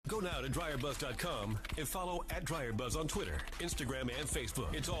now to DryerBuzz.com and follow at DryerBuzz on Twitter, Instagram, and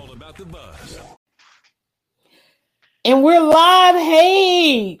Facebook. It's all about the buzz. And we're live.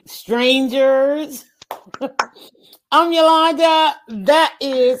 Hey, strangers. I'm Yolanda. That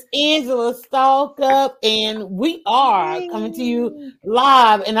is Angela Stalkup, and we are coming to you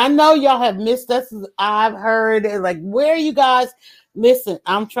live. And I know y'all have missed us. I've heard like, where are you guys? Listen,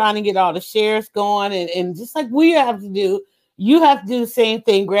 I'm trying to get all the shares going, and just like we have to do, you have to do the same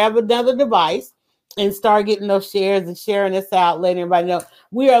thing. Grab another device and start getting those shares and sharing this out, letting everybody know.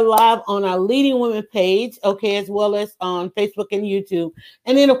 We are live on our Leading Women page, okay, as well as on Facebook and YouTube.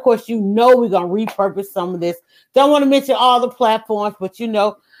 And then, of course, we're going to repurpose some of this. Don't want to mention all the platforms, but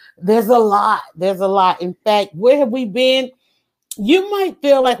there's a lot. There's a lot. In fact, where have we been? You might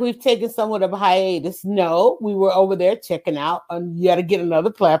feel like we've taken somewhat of a hiatus. No, we were over there checking out on yet to get another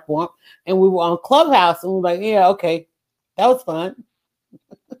platform, and we were on Clubhouse, and we were like, yeah, okay, that was fun.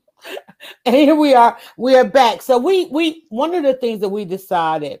 And here we are back. So we one of the things that we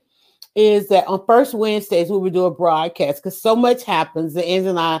decided is that on first Wednesdays we would do a broadcast because so much happens. The Ange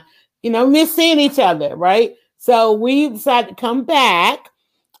and I, miss seeing each other, right? So we decided to come back.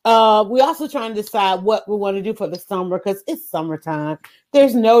 We also trying to decide what we want to do for the summer because it's summertime.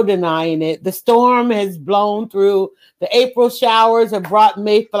 There's no denying it. The storm has blown through. The April showers have brought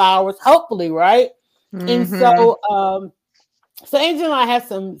May flowers, hopefully, right? Mm-hmm. And so Angela and I have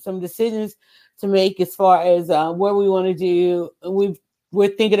some decisions to make as far as what we want to do. We're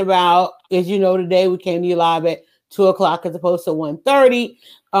thinking about, as you know, today we came to you live at 2:00 as opposed to 1:30.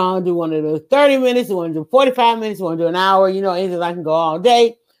 Do we want to do 30 minutes? Do we want to do 45 minutes? Do we want to do an hour? Angela and I can go all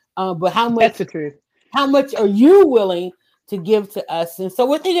day. But how much? That's the truth. How much are you willing to give to us? And so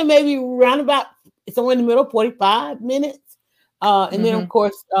we're thinking maybe around about somewhere in the middle, 45 minutes. And then, of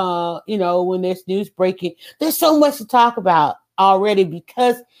course, when there's news breaking, there's so much to talk about already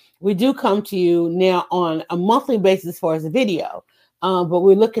because we do come to you now on a monthly basis as far as a video. But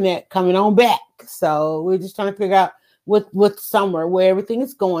we're looking at coming on back. So we're just trying to figure out with summer, where everything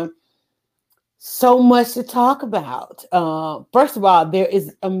is going. So much to talk about. First of all, there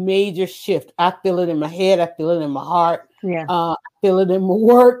is a major shift. I feel it in my head. I feel it in my heart. Yeah. I feel it in my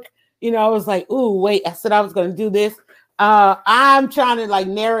work. I was like, ooh, wait, I said I was going to do this. I'm trying to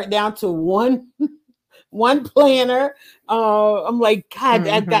narrow it down to one planner. I'm like, God,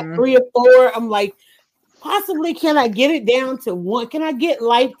 I've got 3 or 4. I'm like, possibly can I get it down to 1? Can I get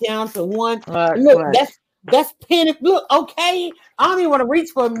life down to 1? Look, that's pen. Look, okay. I don't even want to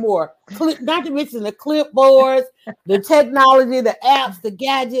reach for more. Not to mention the clipboards, the technology, the apps, the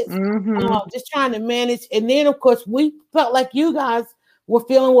gadgets. Just trying to manage. And then, of course, we felt like you guys were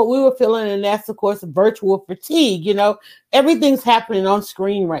feeling what we were feeling, and that's, of course, virtual fatigue. Everything's happening on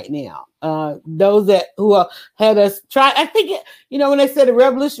screen right now. Those who had us try, I think, when they said the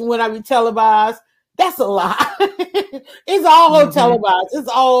revolution would not be televised, that's a lie. It's all televised. It's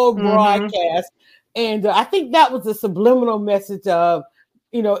all broadcast. And I think that was a subliminal message of,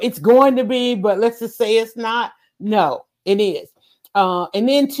 it's going to be, but let's just say it's not. No, it is. And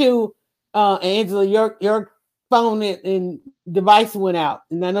then Angela, your phone and device went out,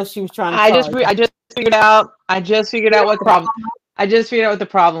 and I know she was trying to. I just figured out what the problem. I just figured out what the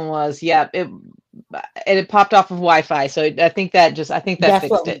problem was. Yeah, it popped off of Wi-Fi, so I think that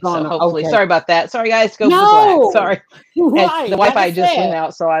fixed it. So hopefully, sorry about that. Sorry guys, go black. Sorry, right. The Wi-Fi just went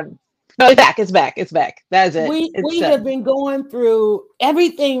out, so it's back. It's back. That's it. We have been going through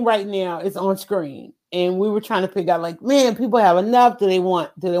everything right now. It's on screen. And we were trying to figure out, like, man, people have enough. Do they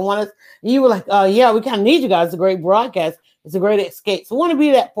want us? And you were like, oh, yeah, we kind of need you guys. It's a great broadcast. It's a great escape. So I want to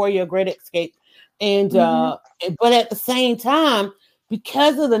be that for you, a great escape. And but at the same time,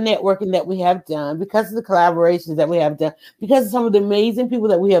 because of the networking that we have done, because of the collaborations that we have done, because of some of the amazing people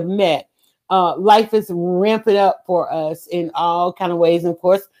that we have met, life is ramping up for us in all kind of ways. And of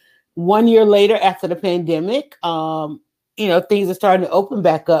course, 1 year later after the pandemic, things are starting to open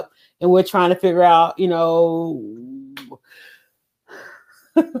back up. And we're trying to figure out, we're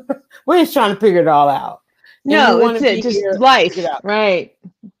just trying to figure it all out. No, it's just life. Right.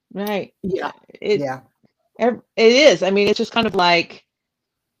 Yeah. It is. I mean, it's just kind of like,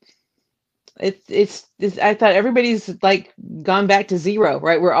 it's I thought everybody's like gone back to zero,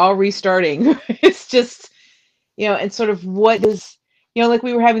 right? We're all restarting. It's just, and sort of what does, like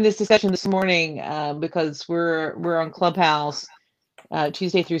we were having this discussion this morning because we're on Clubhouse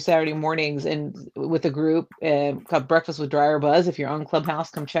Tuesday through Saturday mornings, and with a group called Breakfast with DryerBuzz. If you're on Clubhouse,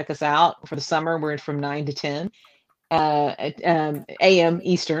 come check us out. For the summer, we're from 9 to 10 a.m.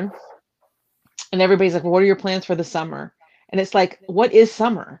 Eastern. And everybody's like, well, what are your plans for the summer? And it's like, what is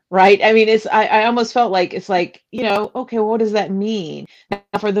summer, right? I mean, I almost felt like it's like, okay, well, what does that mean? Now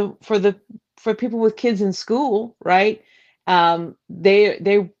for people with kids in school, right?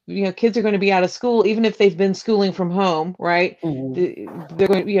 They kids are going to be out of school, even if they've been schooling from home, right? Mhm. They're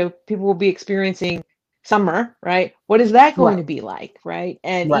going, people will be experiencing summer, right? What is that going Right, to be like, right?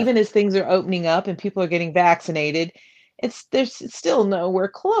 And right. even as things are opening up and people are getting vaccinated, it's still nowhere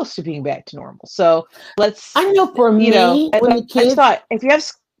close to being back to normal. So let's, I know for me, I just thought if you have,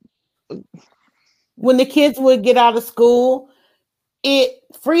 when the kids would get out of school, it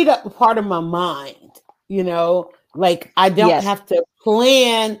freed up a part of my mind, like I don't yes, have to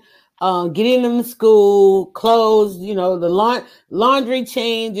plan getting them to school, clothes, the laundry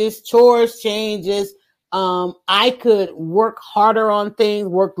changes, chores changes. I could work harder on things,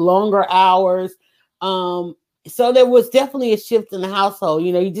 work longer hours. So there was definitely a shift in the household.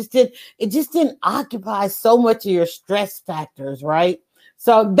 It just didn't occupy so much of your stress factors, right?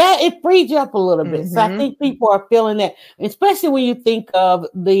 So that it freed you up a little bit. So I mm-hmm. think people are feeling that, especially when you think of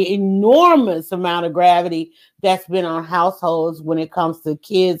the enormous amount of gravity that's been on households when it comes to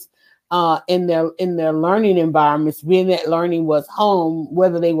kids in their learning environments, being that learning was home,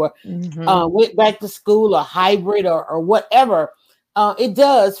 whether they were Mm-hmm. went back to school or hybrid or whatever. It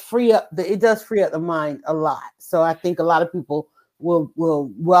does free up the mind a lot. So I think a lot of people will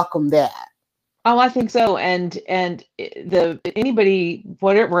welcome that. Oh, I think so. And the anybody,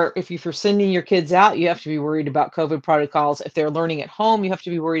 whatever, if you're sending your kids out, you have to be worried about COVID protocols. If they're learning at home, you have to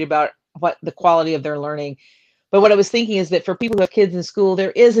be worried about what the quality of their learning. But what I was thinking is that for people who have kids in school,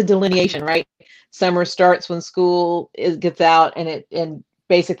 there is a delineation, right? Summer starts when gets out, and it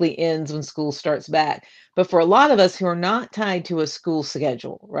basically ends when school starts back. But for a lot of us who are not tied to a school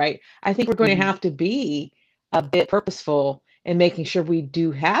schedule, right? I think we're going to Mhm. have to be a bit purposeful in making sure we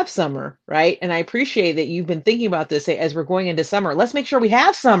do have summer, right? And I appreciate that you've been thinking about this as we're going into summer. Let's make sure we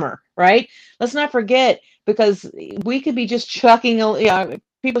have summer, right? Let's not forget, because we could be just chucking,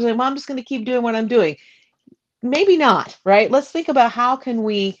 people say, well, I'm just going to keep doing what I'm doing. Maybe not, right? Let's think about how can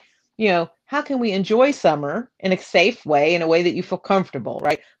we enjoy summer in a safe way, in a way that you feel comfortable,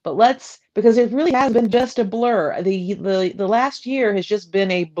 right? But because it really has been just a blur. The last year has just been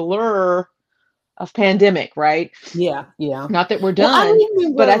a blur of pandemic, right? Yeah, yeah. Not that we're Well, I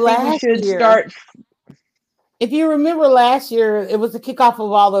done, but remember I think we last should year. start. If you remember last year, it was the kickoff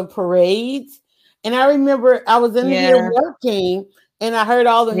of all the parades. And I remember I was in here Yeah. working and I heard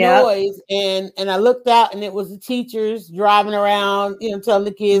all the Yep. noise and I looked out and it was the teachers driving around, telling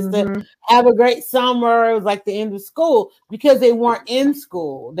the kids to Mm-hmm. have a great summer. It was like the end of school because they weren't in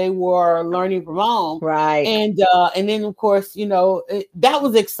school. They were learning from home. Right. And then of course, that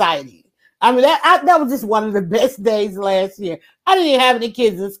was exciting. I mean, that was just one of the best days last year. I didn't even have any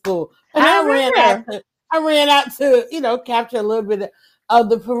kids in school. And I remember. I ran out to, capture a little bit of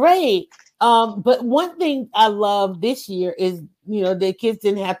the parade. But one thing I love this year is, the kids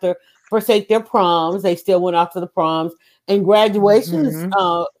didn't have to forsake their proms. They still went off to the proms, and graduations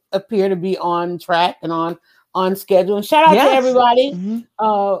Mm-hmm. appear to be on track and on schedule. And shout out to Yes. everybody.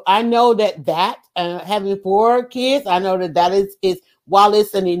 Mm-hmm. I know that having 4 kids, I know that is while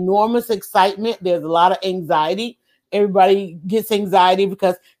it's an enormous excitement, there's a lot of anxiety. Everybody gets anxiety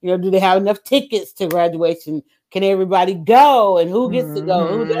because, do they have enough tickets to graduation? Can everybody go? And who gets to go?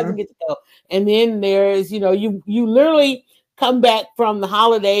 Who Mm-hmm. doesn't get to go? And then there's, you literally come back from the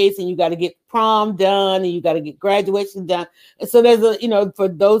holidays and you got to get prom done and you got to get graduation done. And so there's for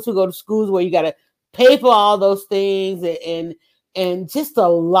those who go to schools where you got to pay for all those things and just a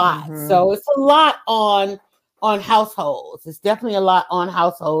lot. Mm-hmm. So it's a lot on households. It's definitely a lot on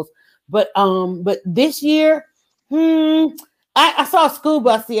households. But this year, I saw a school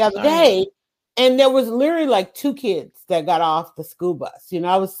bus the other Right. day, and there was literally like 2 kids that got off the school bus.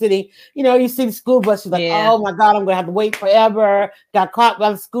 I was sitting, you see the school bus, you're like, Yeah. oh my God, I'm gonna have to wait forever. Got caught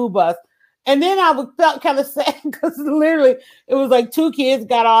by the school bus. And then felt kind of sad because literally it was like 2 kids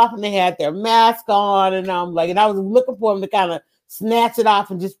got off and they had their mask on, and I'm like, and I was looking for them to kind of snatch it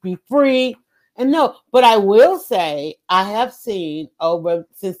off and just be free. And no, but I will say I have seen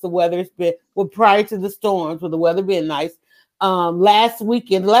since the weather's been prior to the storms, with the weather being nice. Last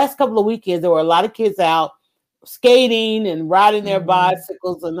weekend, the last couple of weekends, there were a lot of kids out skating and riding their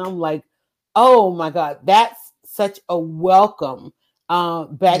bicycles, and I'm like, oh my God, that's such a welcome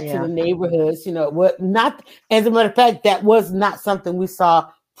back to Yeah. the neighborhoods. What not? As a matter of fact, that was not something we saw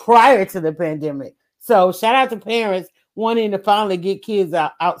prior to the pandemic. So shout out to parents wanting to finally get kids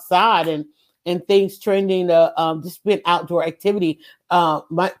outside and things trending to just been outdoor activity.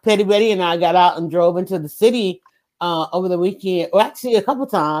 My Petty Betty and I got out and drove into the city over the weekend, or actually a couple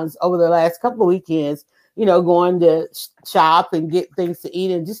times over the last couple of weekends, going to shop and get things to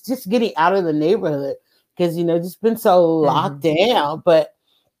eat and just getting out of the neighborhood because, just been so locked down. But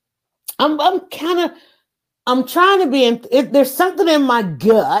I'm trying to be there's something in my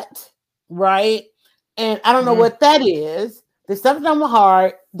gut, right? And I don't know what that is. There's something on my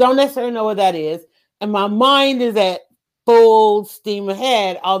heart. Don't necessarily know what that is. And my mind is at full steam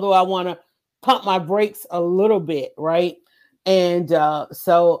ahead, although I want to pump my brakes a little bit, right? And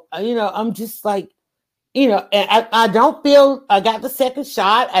so, I'm just like, and I don't feel, I got the second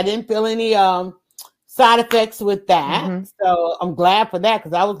shot. I didn't feel any side effects with that. So I'm glad for that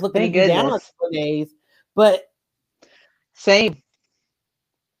because I was looking to be down for days. But same.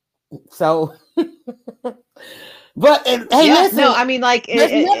 So, but hey, listen. No, I mean, like,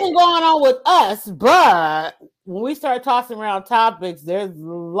 there's nothing going on with us, but when we start tossing around topics, there's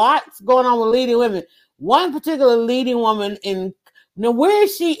lots going on with leading women. One particular leading woman where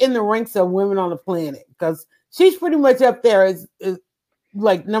is she in the ranks of women on the planet? Because she's pretty much up there is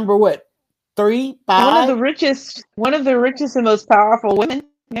like number what? 3, 5? One of the richest and most powerful women.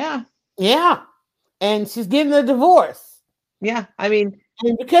 Yeah. Yeah. And she's getting a divorce. Yeah. I mean,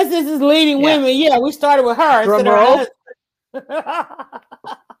 and because this is leading women, we started with her. Drum roll.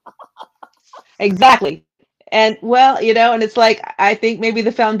 Exactly. And well, and it's like, I think maybe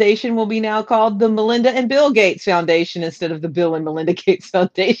the foundation will be now called the Melinda and Bill Gates Foundation instead of the Bill and Melinda Gates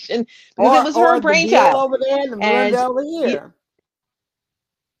Foundation because it was her brainchild. Over there and the Melinda over here.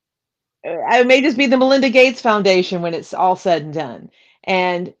 It may just be the Melinda Gates Foundation when it's all said and done.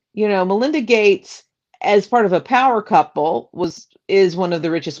 And, Melinda Gates, as part of a power couple, is one of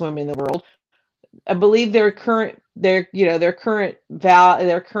the richest women in the world. I believe their current net worth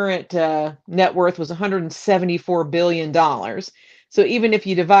was $174 billion. So even if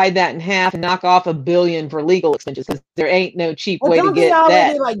you divide that in half and knock off $1 billion for legal expenses, because there ain't no cheap way to get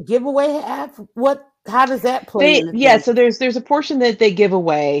that. Like give away half? How does that play? So there's a portion that they give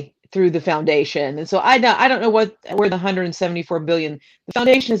away through the foundation, and so I don't know where the 174 billion. The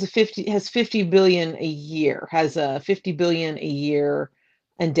foundation has 50 billion a year, has a 50 billion a year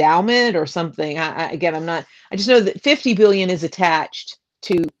endowment or something. I just know that 50 billion is attached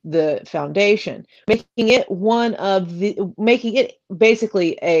to the foundation, making it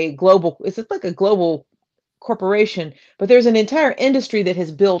basically a global. It's like a global corporation, but there's an entire industry that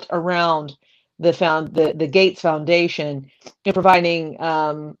has built around the Gates Foundation in providing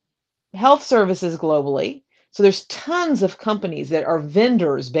health services globally. So there's tons of companies that are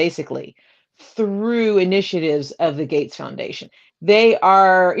vendors basically through initiatives of the Gates Foundation. They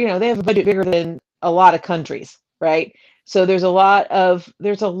are, they have a budget bigger than a lot of countries, right? So there's a lot of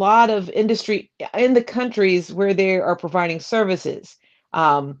industry in the countries where they are providing services.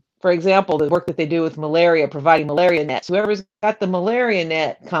 For example, the work that they do with malaria, providing malaria nets. Whoever's got the malaria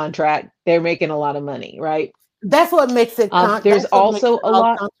net contract, they're making a lot of money, right? That's what makes it. There's also a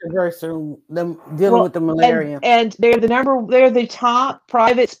lot controversial them dealing with the malaria. And they're the top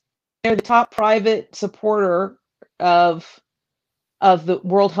private supporter of the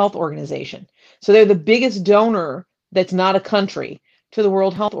World Health Organization. So they're the biggest donor that's not a country to the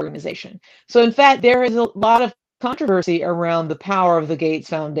World Health Organization. So in fact, there is a lot of controversy around the power of the Gates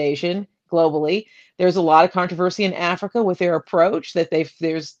Foundation globally. There's a lot of controversy in Africa with their approach that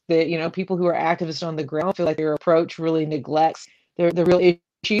people who are activists on the ground feel like their approach really neglects the real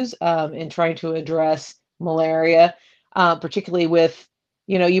issues in trying to address malaria, particularly with,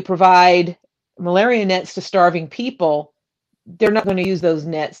 you provide malaria nets to starving people. They're not going to use those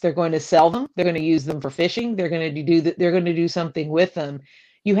nets. They're going to sell them. They're going to use them for fishing. They're going to do something with them.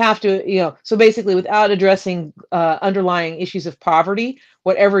 You have to, so basically without addressing underlying issues of poverty,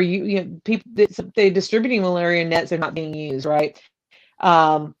 whatever they're distributing malaria nets, they're not being used, right?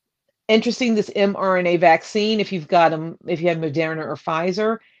 Interesting, this mRNA vaccine, if you have Moderna or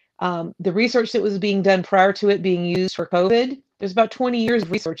Pfizer, the research that was being done prior to it being used for COVID, there's about 20 years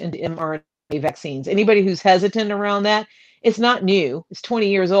of research into mRNA vaccines. Anybody who's hesitant around that, it's not new. It's 20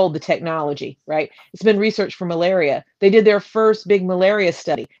 years old, the technology, right? It's been researched for malaria. They did their first big malaria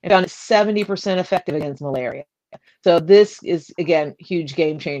study and found it 70% effective against malaria. So this is, again, huge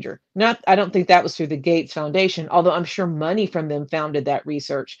game changer. I don't think that was through the Gates Foundation, although I'm sure money from them funded that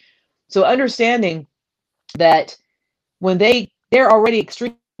research. So understanding that when they're already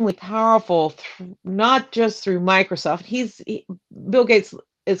extremely powerful, not just through Microsoft. Bill Gates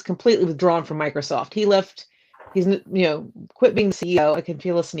is completely withdrawn from Microsoft. He left. He's quit being the CEO. I can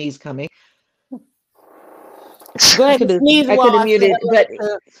feel a sneeze coming. Go ahead, sneeze. I could have muted, but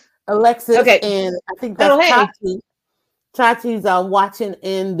Alexis, okay. And I think that's Chachi's watching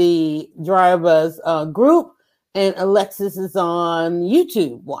in the Dryer Buzz group. and Alexis is on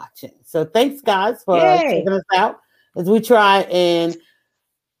YouTube watching. So thanks, guys, for Yay. checking us out as we try and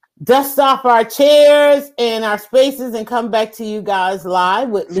dust off our chairs and our spaces and come back to you guys live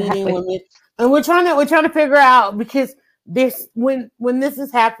with leading women. And we're trying to figure out, because this when this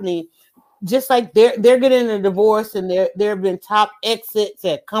is happening, just like they're getting a divorce and there have been top exits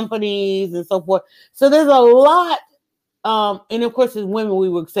at companies and so forth. So there's a lot. And of course, as women, we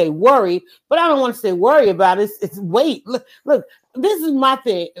would say worry, but I don't want to say worry about it. It's wait. Look, this is my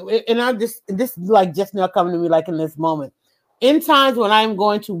thing. And this is like just now coming to me like in this moment. In times when I'm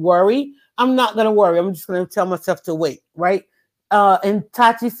going to worry, I'm not going to worry. I'm just going to tell myself to wait, right? And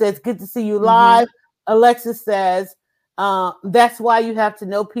Tachi says, good to see you live. Mm-hmm. Alexis says, that's why you have to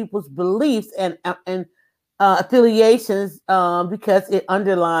know people's beliefs and affiliations because it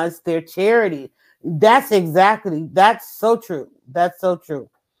underlines their charity. That's so true. That's so true.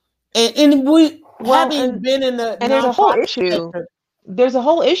 And we having been in the and there's a whole issue. There's a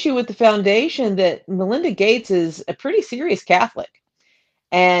whole issue with the foundation that Melinda Gates is a pretty serious Catholic.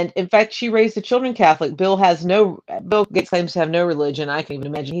 And in fact, she raised the children Catholic. Bill Gates claims to have no religion. I can't even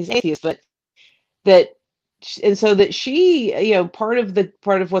imagine he's atheist, but so that she, part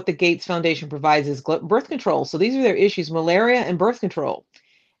of what the Gates Foundation provides is birth control. So these are their issues: malaria and birth control.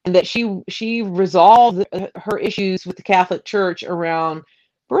 And that she resolved her issues with the Catholic Church around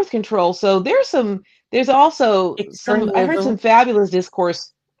birth control. So there's also I heard some fabulous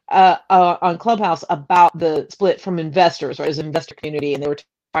discourse on Clubhouse about the split from investors, right, as an investor community, and they were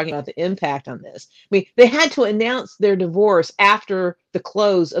talking about the impact on this. I mean, they had to announce their divorce after the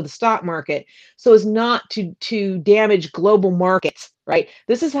close of the stock market so as not to damage global markets, right?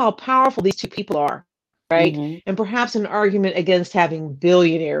 This is how powerful these two people are. Right. Mm-hmm. And perhaps an argument against having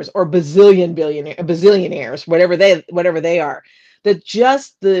billionaires or bazillionaires, whatever they are. That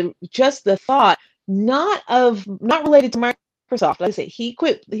just the thought, not related to Microsoft. Like I say, he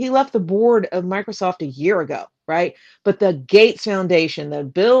left the board of Microsoft a year ago, right? But the Gates Foundation, the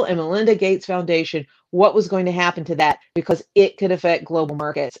Bill and Melinda Gates Foundation, what was going to happen to that? Because it could affect global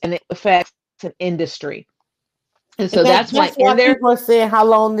markets and it affects an industry. And so that's why people are saying how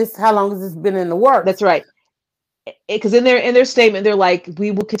long has this been in the works? That's right. Because in their statement, they're like,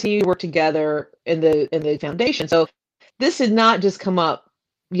 we will continue to work together in the foundation. So this did not just come up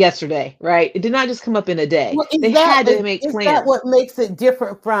yesterday, right? It did not just come up in a day. Well, they had to make plans. Is that what makes it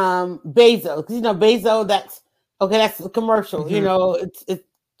different from Bezos? Because Bezos, that's a commercial. Mm-hmm. It's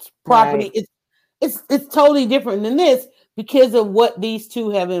property. Right. It's totally different than this because of what these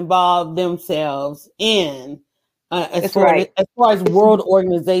two have involved themselves in. As far as world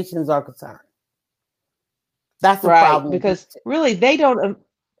organizations are concerned, that's the problem. Because really, they don't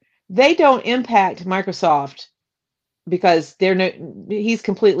impact Microsoft because he's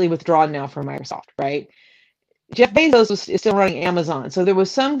completely withdrawn now from Microsoft, right? Jeff Bezos is still running Amazon, so there was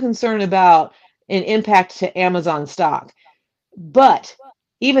some concern about an impact to Amazon stock, but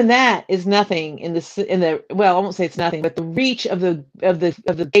even that is nothing I won't say it's nothing, but the reach of the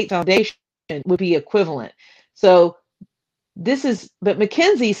Gates Foundation would be equivalent. So but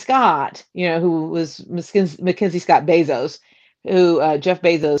Mackenzie Scott, who was Mackenzie Scott Bezos, who Jeff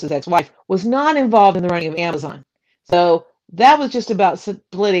Bezos' ex-wife, was not involved in the running of Amazon. So that was just about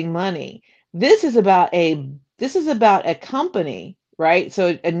splitting money. This is about a company, right?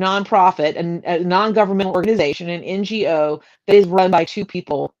 So a nonprofit, a non-governmental organization, an NGO that is run by two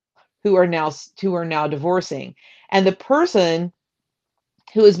people who are now divorcing. And the person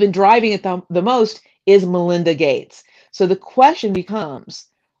who has been driving it the most is Melinda Gates. So the question becomes,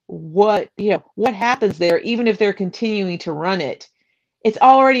 what happens there, even if they're continuing to run it? It's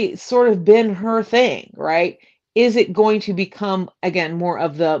already sort of been her thing, right? Is it going to become, again, more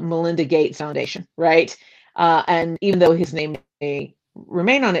of the Melinda Gates Foundation, right? And even though his name may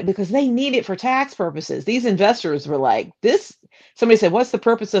remain on it, because they need it for tax purposes. These investors were like, this. Somebody said, what's the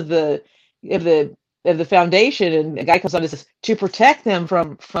purpose of the foundation? And a guy comes on and says, to protect them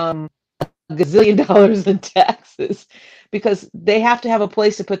from $1 gazillion in taxes, because they have to have a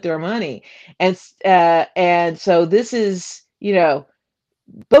place to put their money. And so this is,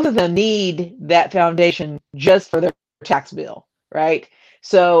 both of them need that foundation just for their tax bill, right?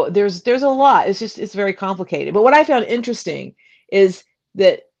 So there's a lot. It's very complicated. But what I found interesting is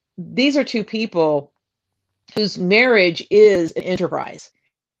that these are two people whose marriage is an enterprise.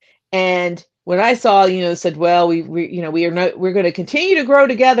 And when I saw, said, well, we're going to continue to grow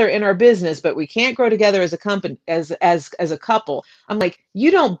together in our business, but we can't grow together as a company, as a couple. I'm like,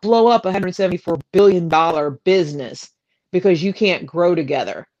 you don't blow up $174 billion business because you can't grow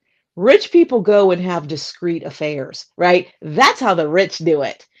together. Rich people go and have discreet affairs, right? That's how the rich do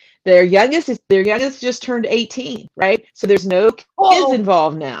it. Their youngest just turned 18, right? So there's no kids Oh,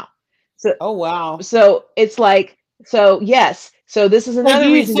 involved now. So oh wow. so it's like, so yes. So this is So another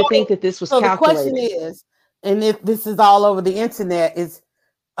you reason so to think that this was so the question calculated. is, and if this is all over the internet, is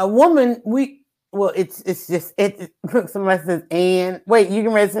a woman we well it's just somebody says and wait, you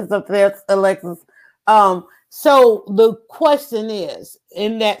can read something else, Alexis. So the question is,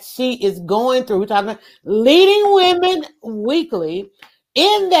 in that she is going through, we're talking leading women weekly,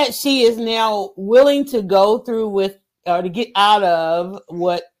 in that she is now willing to go through with or to get out of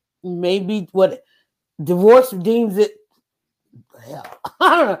what maybe what divorce deems it. Hell,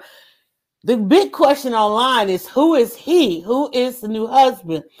 I don't know. The big question online is who is he? Who is the new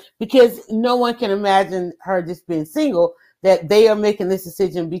husband? Because no one can imagine her just being single, that they are making this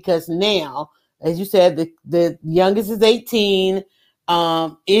decision because now, as you said, the youngest is 18.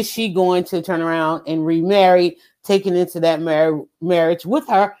 Is she going to turn around and remarry, taking into that marriage with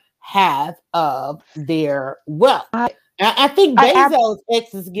her half of their wealth? I think I Bezos'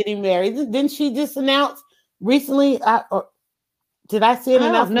 ex is getting married. Didn't she just announce recently? Or did I see an I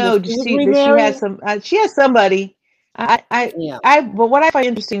don't announcement that know. she Just was see that remarried? she has somebody. I, I, Yeah. but what I find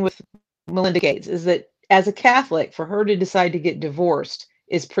interesting with Melinda Gates is that as a Catholic, for her to decide to get divorced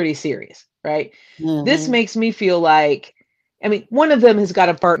is pretty serious, right? This Mm-hmm. makes me feel like, I mean, one of them has got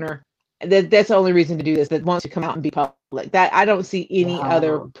a partner. That's the only reason to do this, that wants to come out and be public. That I don't see any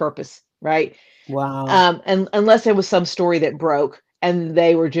other Wow. purpose, right? Wow. And unless there was some story that broke and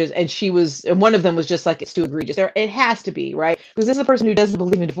they were just, and she was, and one of them was just like, it's too egregious. There, it has to be, right? Because this is a person who doesn't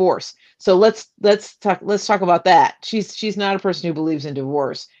believe in divorce. So let's talk about that. She's not a person who believes in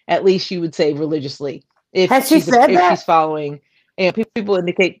divorce. At least she would say religiously, Has she said if she's that? following. And people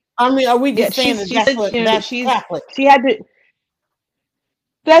indicate, I mean, are we yeah, just saying that she said, that's Catholic? she had to.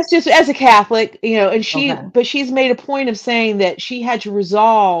 That's just as a Catholic, and Okay. but she's made a point of saying that she had to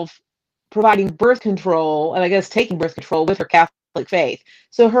resolve providing birth control and I guess taking birth control with her Catholic faith.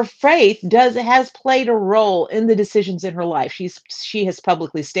 So her faith has played a role in the decisions in her life. She has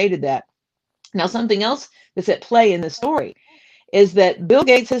publicly stated that. Now, something else that's at play in the story is that Bill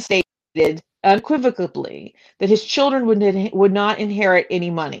Gates has stated unequivocally that his children would not inherit any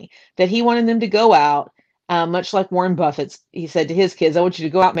money, that he wanted them to go out, much like Warren Buffett. He said to his kids, I want you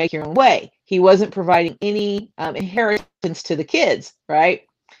to go out and make your own way. He wasn't providing any inheritance to the kids, right?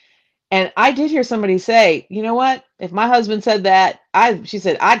 And I did hear somebody say, you know what? If my husband said that, she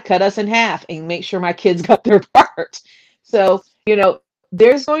said, I'd cut us in half and make sure my kids got their part. So,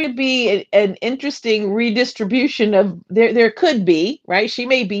 there's going to be an interesting redistribution of there could be, right? She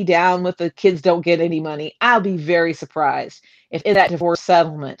may be down with the kids don't get any money. I'll be very surprised if in that divorce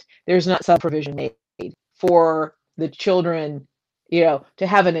settlement there's not some provision made for the children, to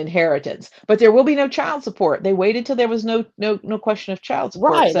have an inheritance. But there will be no child support. They waited till there was no question of child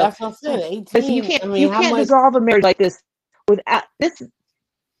support. Right. So That's what I said. listen, 18. I you mean, how can't much? dissolve a marriage like this without this.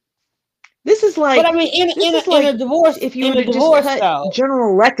 This is But I like mean, this is in a like divorce, if you were to just cut though.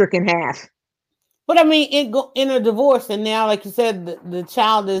 General Electric in half. But I mean, in a divorce, and now, like you said, the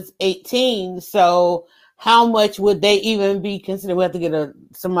child is 18. So how much would they even be considered? We have to get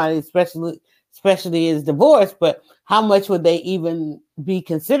somebody especially is divorced, but how much would they even be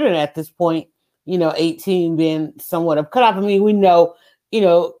considered at this point? 18 being somewhat of cutoff. I mean, we know,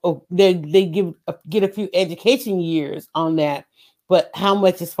 they get a few education years on that, but how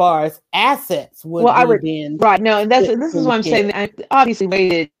much as far as assets would Well, I be would then? right no, and this is To what I'm the saying. I obviously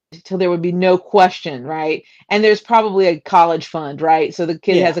waited till there would be no question, right? And there's probably a college fund, right? So the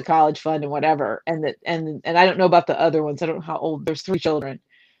kid Yeah. has a college fund and whatever, and I don't know about the other ones. I don't know how old. There's 3 children.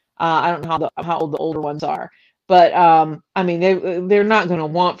 I don't know how old the older ones are, but I mean they're not going to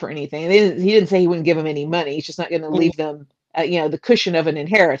want for anything. He didn't say he wouldn't give them any money. He's just not going to leave them, the cushion of an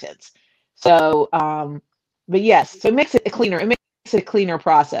inheritance. So, but yes, so it makes it cleaner. It makes it a cleaner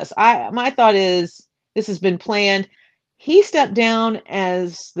process. My thought is this has been planned. He stepped down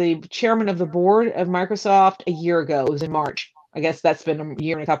as the chairman of the board of Microsoft a year ago. It was in March. I guess that's been a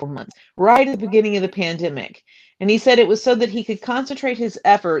year and a couple of months, right at the beginning of the pandemic. And he said it was so that he could concentrate his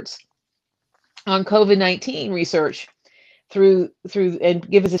efforts on COVID-19 research through and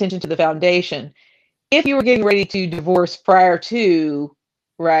give his attention to the foundation. If you were getting ready to divorce prior to,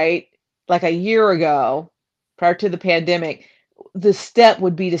 right, like a year ago, prior to the pandemic, the step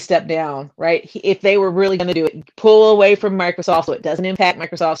would be to step down, right? If they were really going to do it, pull away from Microsoft so it doesn't impact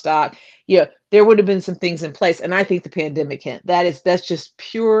Microsoft stock. There would have been some things in place, and I think the pandemic hit. That's just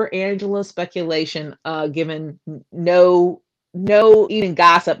pure Angela speculation, given no even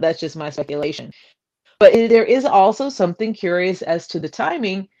gossip. That's just my speculation. But there is also something curious as to the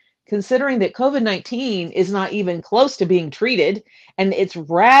timing, considering that COVID-19 is not even close to being treated, and it's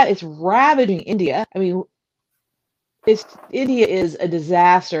ravaging India. I mean, India is a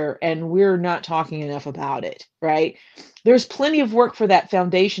disaster, and we're not talking enough about it, right? There's plenty of work for that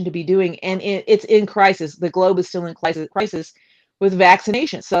foundation to be doing, and it's in crisis. The globe is still in crisis with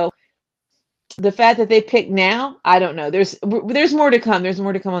vaccination. So the fact that they picked now, I don't know. There's more to come. There's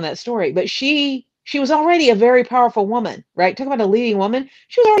more to come on that story. But she was already a very powerful woman, right? Talk about a leading woman.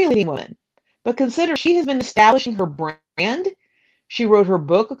 She was already a leading woman. But consider she has been establishing her brand. She wrote her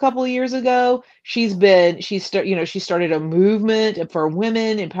book a couple of years ago. She started a movement for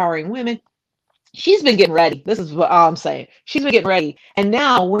women, empowering women. She's been getting ready. This is what I'm saying. She's been getting ready. And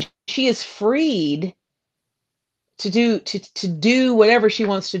now when she is freed to do whatever she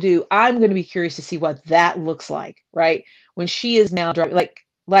wants to do, I'm going to be curious to see what that looks like, right? When she is now driving,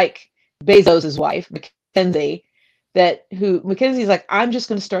 like Bezos's wife, Mackenzie, Mackenzie's like, I'm just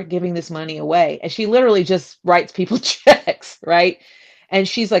going to start giving this money away. And she literally just writes people checks, right? And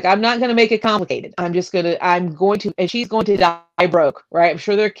she's like, I'm not going to make it complicated. And she's going to die broke, right? I'm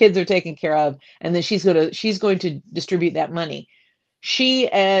sure their kids are taken care of. And then she's going to distribute that money. She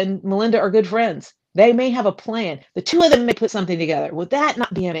and Melinda are good friends. They may have a plan. The two of them may put something together. Would that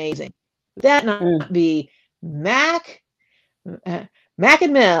not be amazing? Would that not be Mac and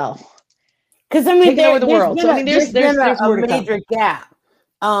Mel? Because I mean, over the world. So I mean, there's a major gap.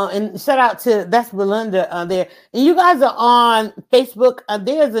 And shout out to that's Belinda there. And you guys are on Facebook.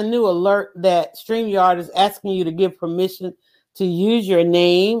 There's a new alert that StreamYard is asking you to give permission to use your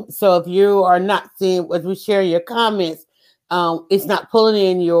name. So if you are not seeing as we share your comments, it's not pulling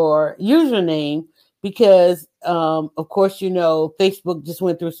in your username because, of course, Facebook just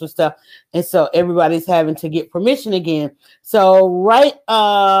went through some stuff. And so everybody's having to get permission again. So right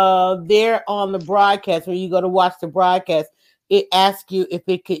there on the broadcast, when you go to watch the broadcast, it asks you if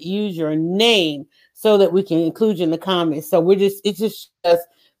it could use your name so that we can include you in the comments. So it's just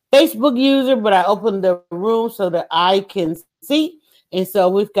Facebook user, but I opened the room so that I can see. And so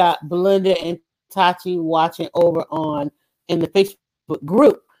we've got Belinda and Tachi watching over in the Facebook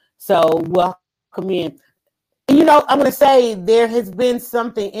group. So welcome in. I'm going to say there has been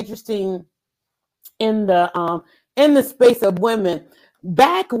something interesting in the space of women.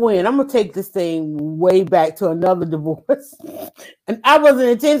 Back when, I'm going to take this thing way back to another divorce. And I wasn't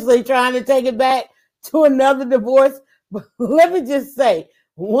intentionally trying to take it back to another divorce. But let me just say,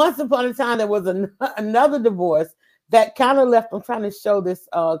 once upon a time, there was another divorce that kind of left. I'm trying to show this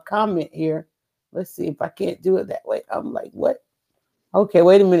comment here. Let's see if I can't do it that way. I'm like, what? Okay,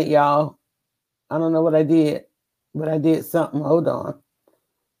 wait a minute, y'all. I don't know what I did, but I did something. Hold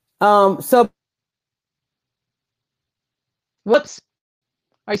on. So, whoops.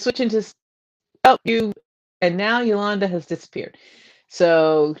 Are you switching to? Oh, and now Yolanda has disappeared.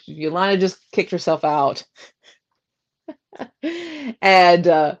 So Yolanda just kicked herself out. And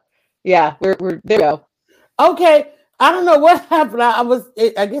yeah, we're there. We go. Okay, I don't know what happened. I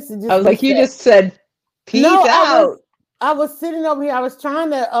guess it just. I was like, you just said, peace out. I was sitting over here. I was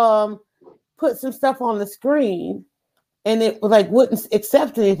trying to put some stuff on the screen, and it wouldn't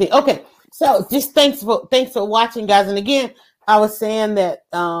accept anything. Okay, so just thanks for watching, guys. And again, I was saying that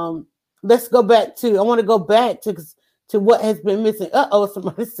let's go back to. I want to go back to what has been missing.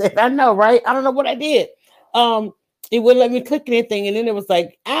 Somebody said, I know, right? I don't know what I did. It wouldn't let me click anything, and then it was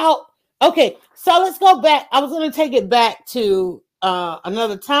like out. Okay, so let's go back. I was going to take it back to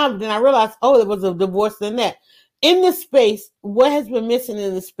another time, but then I realized, there was a divorce in that. In the space, what has been missing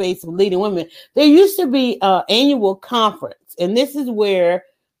in the space of leading women? There used to be an annual conference, and this is where,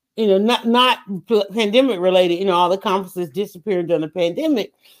 not pandemic related, all the conferences disappeared during the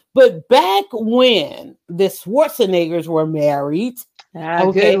pandemic. But back when the Schwarzeneggers were married,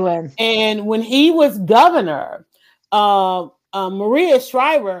 good one. And when he was governor, Maria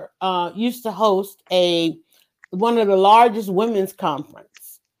Shriver used to host one of the largest women's conference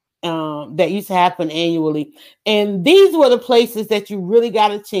that used to happen annually. And these were the places that you really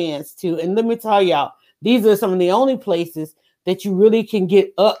got a chance to. And let me tell y'all, these are some of the only places that you really can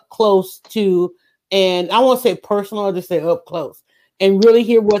get up close to. And I won't say personal, I'll just say up close and really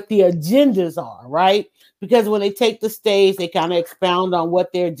hear what the agendas are, right? Because when they take the stage, they kind of expound on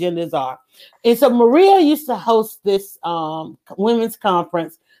what their agendas are. And so Maria used to host this women's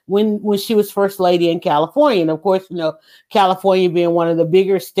conference when she was first lady in California. And of course, California being one of the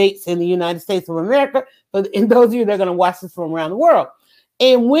bigger states in the United States of America, but in those of you that are going to watch this from around the world.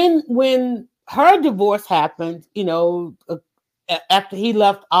 And when her divorce happened, after he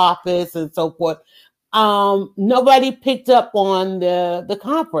left office and so forth, nobody picked up on the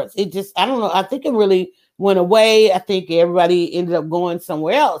conference. It just, I don't know. I think it really went away. I think everybody ended up going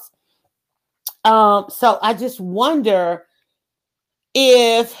somewhere else. So I just wonder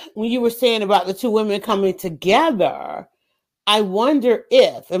if, when you were saying about the two women coming together, I wonder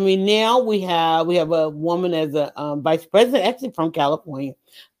if, I mean, now we have a woman as a vice president, actually from California.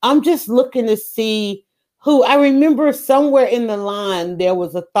 I'm just looking to see who. I remember somewhere in the line there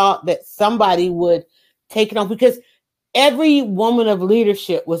was a thought that somebody would take it on, because every woman of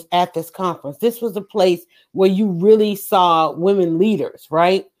leadership was at this conference. This was a place where you really saw women leaders,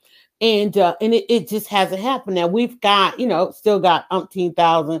 right? And it just hasn't happened. Now we've got, still got umpteen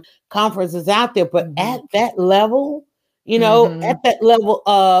thousand conferences out there, but at that level, at that level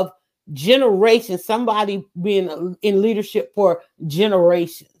of generation, somebody being in leadership for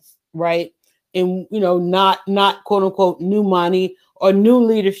generations, right? And not quote unquote new money or new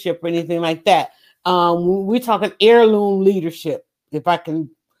leadership or anything like that. We're talking heirloom leadership, if I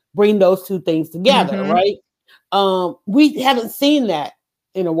can bring those two things together, right? We haven't seen that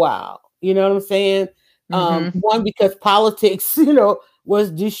in a while. You know what I'm saying? One, because politics,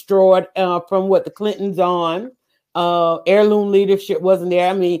 was destroyed from what the Clintons on. Heirloom leadership wasn't there.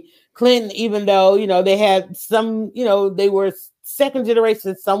 I mean, Clinton, even though, they had some, they were second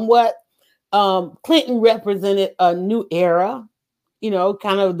generation somewhat, Clinton represented a new era,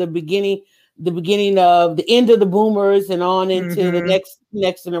 kind of the beginning of the end of the boomers and on into the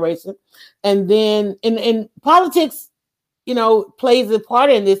next generation. And then in politics, plays a part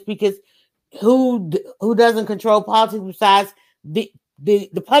in this, because who doesn't control politics besides the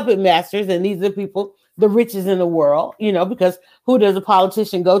puppet masters, and these are the people, the richest in the world, because who does a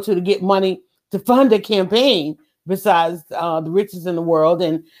politician go to get money to fund a campaign besides the richest in the world?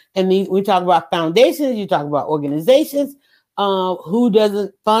 And we talk about foundations, you talk about organizations, who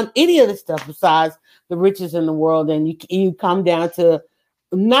doesn't fund any of this stuff besides the richest in the world? And you come down to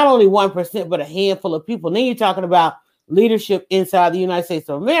not only 1%, but a handful of people. And then you're talking about leadership inside the United States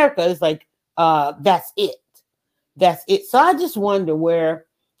of America. It's like, that's it. So I just wonder where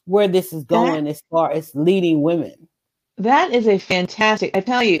this is going as far as leading women. That is a fantastic, I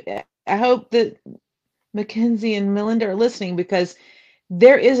tell you, I hope that Mackenzie and Melinda are listening, because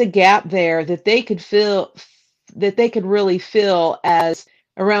there is a gap there that they could really fill as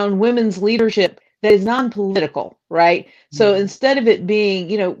around women's leadership that is non-political, right? So instead of it being,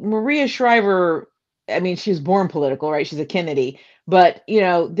 Maria Shriver, I mean, she was born political, right? She's a Kennedy, but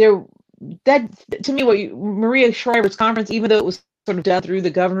that to me, Maria Shriver's conference, even though it was sort of done through the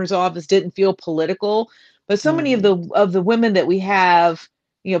governor's office, didn't feel political. But so many of the women that we have,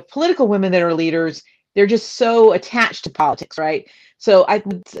 political women that are leaders, they're just so attached to politics, right? So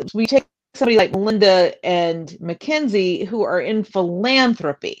we take somebody like Melinda and Mackenzie, who are in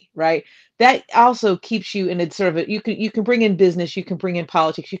philanthropy, right? That also keeps you in a sort of you can bring in business, you can bring in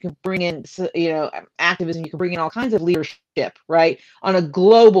politics, you can bring in activism, you can bring in all kinds of leadership, right? On a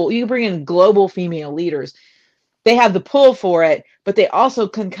global, you can bring in global female leaders. They have the pull for it, but they also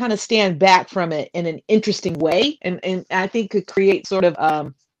can kind of stand back from it in an interesting way, and I think could create sort of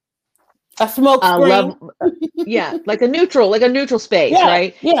a smoke screen. Yeah, like a neutral space,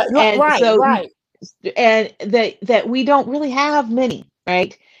 right? Yeah, right. And that we don't really have many,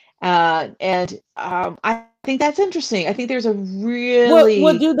 right? I think that's interesting. I think there's a really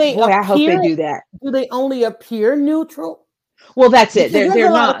do they appear, I hope they do that. Do they only appear neutral? Well, that's it.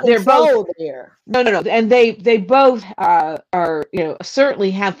 They're not. They're both there. No. And they both are certainly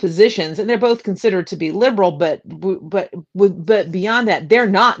have positions, and they're both considered to be liberal, but beyond that, they're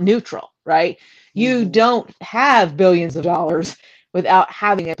not neutral, right? You don't have billions of dollars without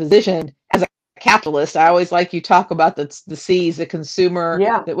having a position as a capitalist. I always like you talk about the C's, the consumer.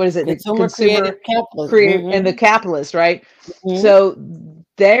 Yeah. What is it? Consumer creative capitalist. And the capitalist, right? So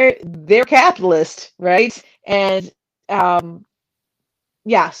they're capitalist, right? And so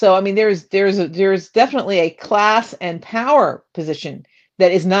I mean, there's definitely a class and power position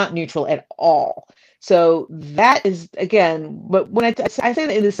that is not neutral at all. So that is, again, but when I say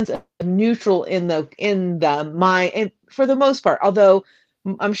that in the sense of neutral in the mind, and for the most part, although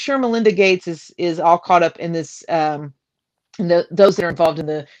I'm sure Melinda Gates is all caught up in this, those that are involved in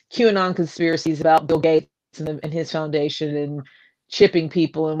the QAnon conspiracies about Bill Gates and his foundation and chipping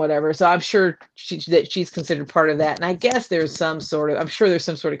people and whatever. So I'm sure she's considered part of that. And I guess there's some sort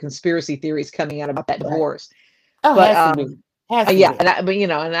of conspiracy theories coming out about that divorce. Oh, but has to be.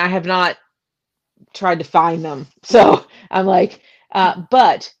 And I have not tried to find them. So I'm like,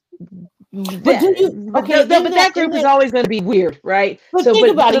 but that group is always going to be weird, right? But think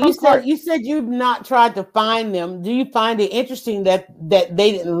about it. You said you've not tried to find them. Do you find it interesting that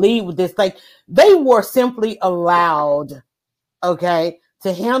they didn't lead with this? Like, they were simply allowed, okay,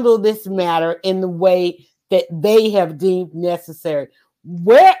 to handle this matter in the way that they have deemed necessary.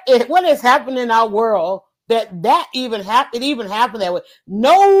 what has happened in our world that even happened? It even happened that way.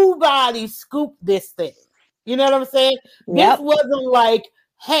 Nobody scooped this thing. You know what I'm saying? This wasn't like,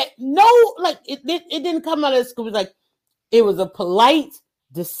 hey, no, like it didn't come out of the scoop. It's like it was a polite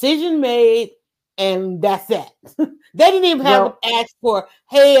decision made, and that's it. They didn't even have to ask for,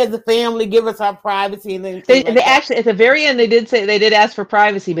 hey, as a family, give us our privacy and anything. They actually, at the very end, they did ask for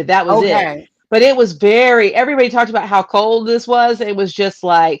privacy, but that was it. But it was everybody talked about how cold this was. It was just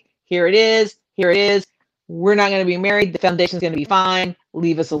like, here it is. We're not going to be married. The foundation's going to be fine.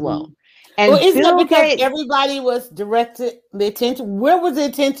 Leave us alone. And isn't it because everybody was directed the attention? Where was the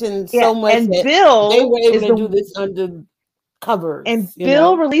attention so much and that Bill they were able to do this under covers? And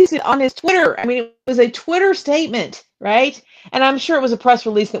Bill released it on his Twitter. I mean, it was a Twitter statement, right? And I'm sure it was a press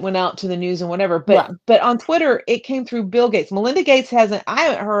release that went out to the news and whatever. But on Twitter, it came through Bill Gates. Melinda Gates I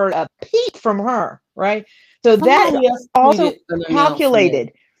haven't heard a peep from her, right? So that also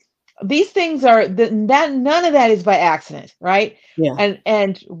calculated. These things are none of that is by accident, right? Yeah.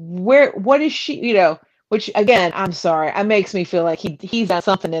 And what is she, which again, I'm sorry, it makes me feel like he's got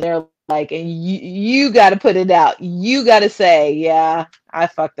something in there, like, and you got to put it out. You got to say, yeah, I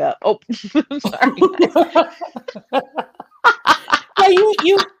fucked up. Oh, I'm sorry.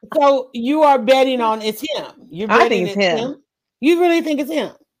 So you are betting on it's him. I think it's him. You really think it's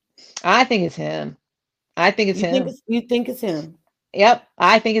him? I think it's him. You think it's him? Yep,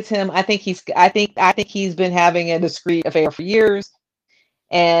 I think it's him. I think he's been having a discreet affair for years,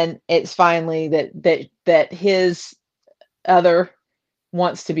 and it's finally that his other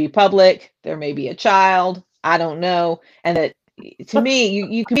wants to be public. There may be a child, I don't know, and that to me,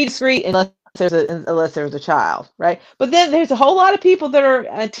 you can be discreet unless there's a child, right? But then there's a whole lot of people that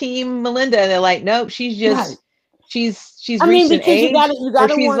are team Melinda, and they're like, nope, she's just she's reached an age where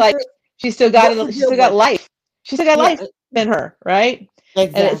she's like she's still got life. She's still got life in her, right?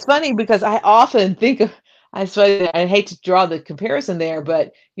 Exactly. And it's funny because I often think of, I hate to draw the comparison there,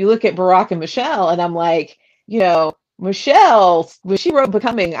 but you look at Barack and Michelle, and I'm like, Michelle, when she wrote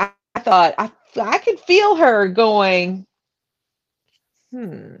Becoming, I thought I could feel her going,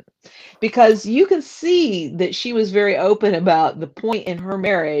 because you can see that she was very open about the point in her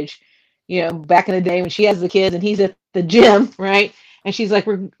marriage, back in the day when she has the kids and he's at the gym, right? And she's like,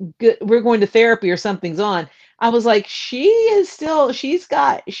 we're going to therapy or something's on. I was like, she's still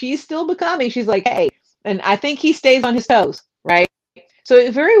becoming. She's like, hey, and I think he stays on his toes, right? So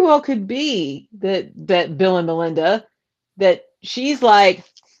it very well could be that Bill and Melinda, that she's like,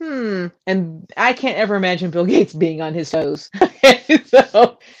 and I can't ever imagine Bill Gates being on his toes.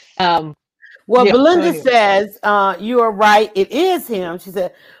 So, Belinda says, you are right. It is him. She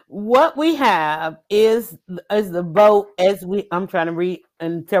said, what we have is the vote I'm trying to read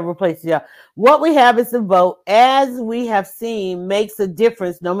in several places. Yeah. What we have is the vote, as we have seen, makes a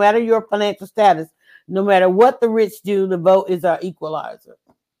difference no matter your financial status, no matter what the rich do, the vote is our equalizer.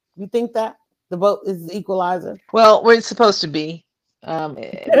 You think that the vote is the equalizer? Well, it's supposed to be. I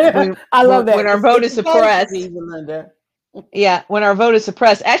love that. When our vote is suppressed. Yeah, when our vote is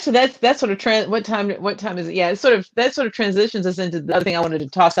suppressed. Actually, that's sort of what time is it? Yeah, that sort of transitions us into the other thing I wanted to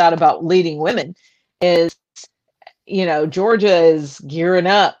toss out about leading women is, Georgia is gearing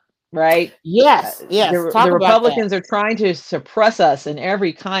up, right? Yes. The Republicans are trying to suppress us in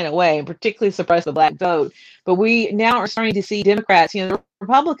every kind of way, and particularly suppress the black vote. But we now are starting to see Democrats. The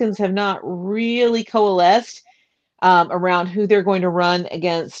Republicans have not really coalesced around who they're going to run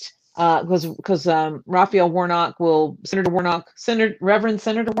against. Because Raphael Warnock Reverend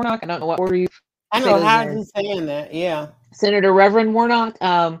Senator Warnock. I don't know what order you. I know how are you saying that. Yeah, Senator Reverend Warnock.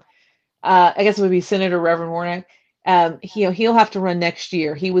 I guess it would be Senator Reverend Warnock. He'll have to run next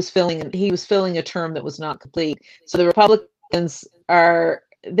year. He was filling a term that was not complete. So the Republicans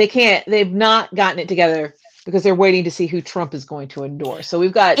they've not gotten it together because they're waiting to see who Trump is going to endorse. So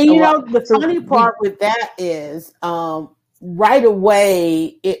we've got. And the funny part with that is, right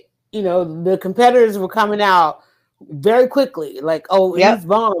away the competitors were coming out very quickly, like, he's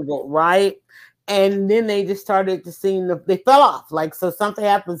vulnerable, right? And then they just started to see they fell off, like, so something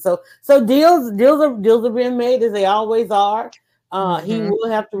happened. So deals are being made, as they always are. He will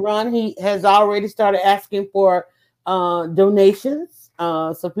have to run. He has already started asking for donations.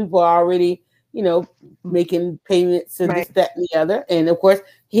 So people are already, making payments and this, that, and the other. And of course,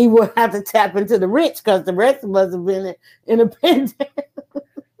 he will have to tap into the rich because the rest of us have been in a pandemic.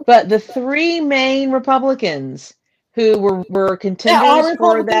 But the three main Republicans who were contenders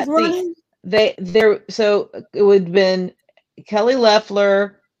for that seat, so it would have been Kelly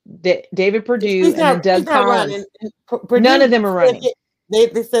Loeffler, David Perdue, and Doug Collins. None of them are running.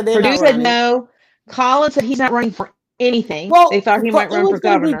 They said Perdue said no. Collins said he's not running for anything. Well, They thought he might it run for was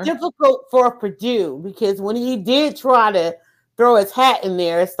going to be governor. difficult for Perdue because when he did try to throw his hat in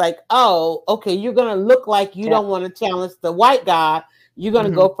there, it's like, oh, okay, you're going to look like you don't want to challenge the white guy. You're going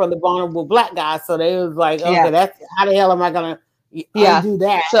to go for the vulnerable black guy. So they was like, okay, that's how the hell am I going to undo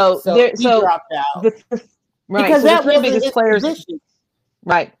that? So he dropped out right. because So that the three wasn't biggest his players, position.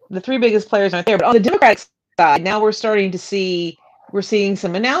 right? The three biggest players aren't there. But on the Democratic side, now we're seeing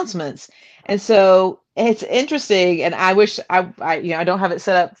some announcements, and so it's interesting. And I wish I don't have it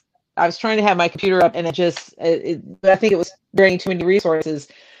set up. I was trying to have my computer up, and I think it was draining too many resources.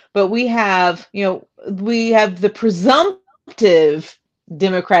 But we have the presumptive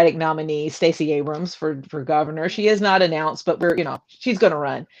Democratic nominee, Stacey Abrams, for governor. She is not announced, but she's going to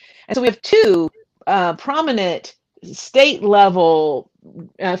run. And so we have two prominent state level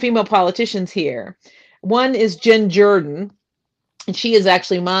female politicians here. One is Jen Jordan, and she is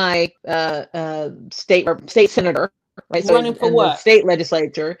actually my state senator, right? So Running for what? The state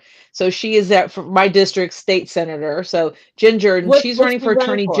legislature. So she is for my district state senator. So Jen Jordan, she's running for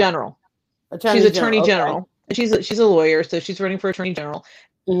Attorney General. She's Attorney General. She's a lawyer, so she's running for Attorney General.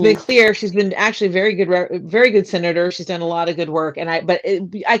 Mm-hmm. Been clear, she's been actually very good senator. She's done a lot of good work, and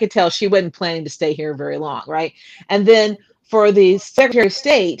I could tell she wasn't planning to stay here very long, right? And then for the Secretary of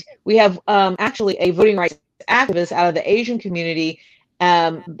State, we have actually a voting rights activist out of the Asian community,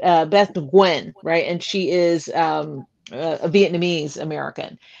 Beth Nguyen, right? And she is a Vietnamese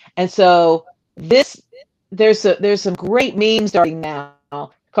American, and so there's some great memes starting now,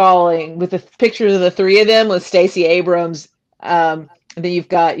 calling with the pictures of the three of them with Stacey Abrams. And then you've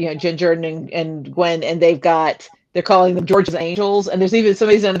got Jen Jordan and Gwen, and they're calling them Georgia's Angels. And there's even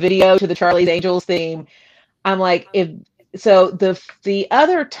somebody's done a video to the Charlie's Angels theme. I'm like, the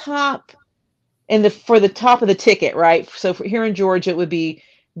other top for the top of the ticket, right? So here in Georgia, it would be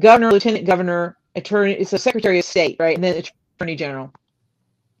governor, lieutenant governor, attorney, so Secretary of State, right, and then Attorney General.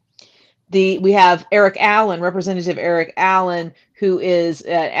 We have Eric Allen, Representative Eric Allen, who is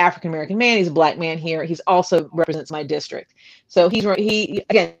an African American man. He's a black man here. He's also represents my district. So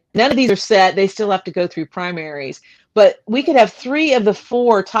again, none of these are set. They still have to go through primaries. But we could have 3 of the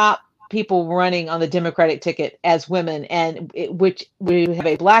 4 top people running on the Democratic ticket as women, which we have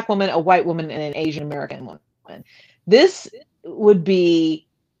a black woman, a white woman, and an Asian American woman. This would be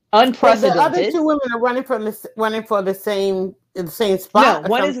unprecedented. But the other 2 women are running for the same spot. No,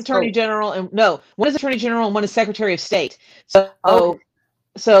 one is Attorney General, and one is Attorney General, and one is Secretary of State.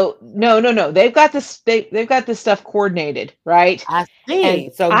 So, no, they've got this. They've got this stuff coordinated, right? I see.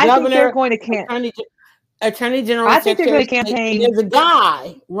 And so I think they're going to Attorney General. I think they're going to campaign. There's a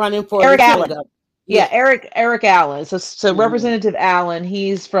guy running for Eric Allen. Yeah, Eric Allen. So Representative Allen,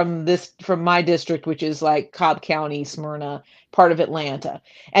 he's from my district, which is like Cobb County, Smyrna, part of Atlanta,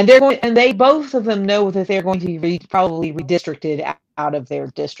 and they both of them know that they're going to be probably redistricted out of their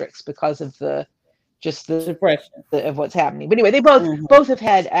districts because of the suppression of what's happening. But anyway, they both have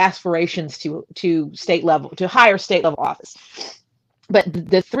had aspirations to state level, to higher state level office. But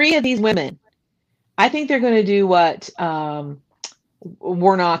the 3 of these women, I think they're going to do what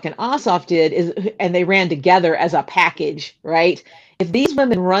Warnock and Ossoff did, and they ran together as a package, right? If these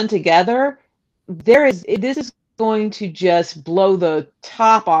women run together, this is going to just blow the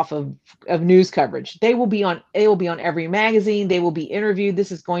top off of news coverage. They will be on every magazine. They will be interviewed.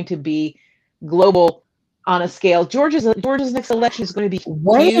 This is going to be global on a scale. Georgia's next election is going to be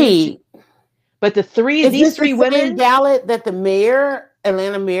huge. But these 3 women ballot that the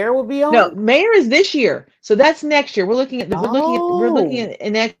Atlanta mayor will be on? No, mayor is this year. So that's next year. We're looking at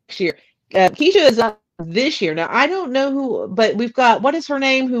next year. Keisha is up this year. Now I don't know who, but we've got, what is her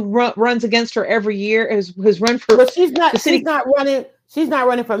name, who runs against her every year, has run for. But she's not running. She's not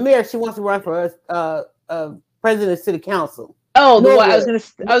running for mayor. She wants to run for president of city council. Oh,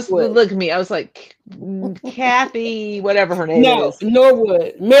 look at me. I was like, Kathy, whatever her name is.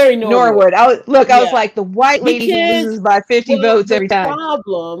 Mary Norwood. I was like the white lady who loses by 50 votes every time. The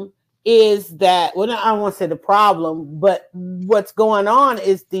problem is that, I don't want to say the problem, but what's going on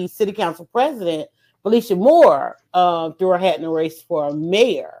is the city council president, Felicia Moore, threw her hat in the race for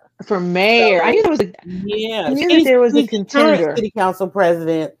mayor. For mayor, so, I knew there was a contender. City council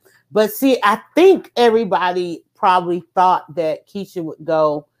president, but see, I think everybody probably thought that Keisha would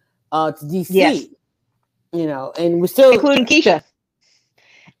go to DC. Yes. And we're still including Keisha.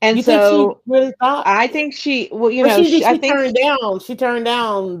 And you think she really thought? I think she. Well, she turned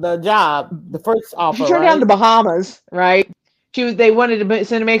down the job, the first offer. She turned down the Bahamas, right? They wanted to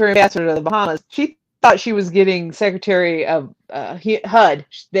make her ambassador to the Bahamas. She thought she was getting Secretary of HUD.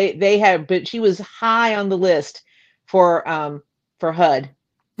 But she was high on the list for HUD.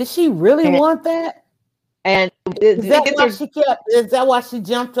 Did she really want that? And Is that it why gets she kept? Is that why she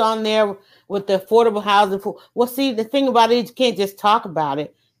jumped on there with the affordable housing? Well, see, the thing about it, you can't just talk about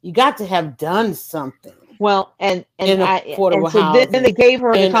it. You got to have done something well, and in and affordable so then they housing. gave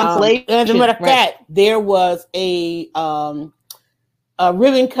her the And as a consolation, matter of right? fact, there was a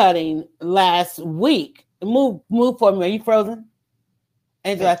ribbon cutting last week. Move for me. Are you frozen,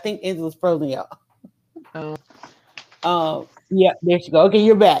 Angela? I think Angela's frozen, y'all. Yeah, there she go. Okay,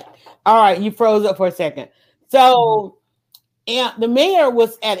 you're back. All right, you froze up for a second. So, yeah, the mayor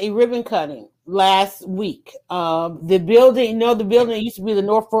was at a ribbon cutting last week. The building, the building used to be the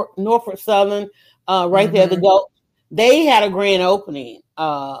Norfolk Southern, right there. The go. They had a grand opening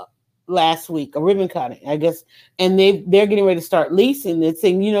last week, a ribbon cutting, I guess, and they're getting ready to start leasing this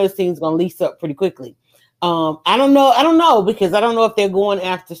thing. This thing's going to lease up pretty quickly. I don't know because I don't know if they're going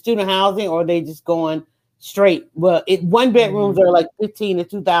after student housing or they just going straight. Well, one bedrooms are like $1,500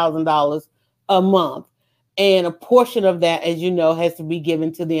 to $2,000 a month, and a portion of that, as you know, has to be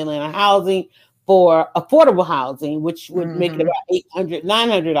given to the Atlanta Housing for affordable housing, which would make it about $800,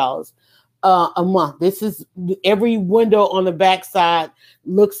 $900 a month. This is every window on the backside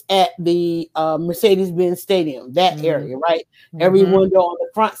looks at the Mercedes-Benz Stadium, that area, right? Every window on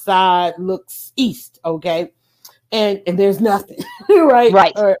the front side looks east, okay? And there's nothing, right?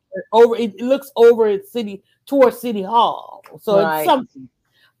 Right. Or over it looks over its city towards City Hall, so it's something.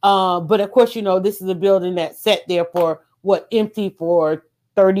 But of course, this is a building that sat there for empty for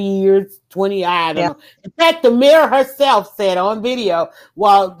 30 years, 20, I don't know. In fact, the mayor herself said on video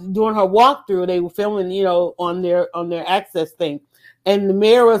while doing her walkthrough, they were filming, on their access thing, and the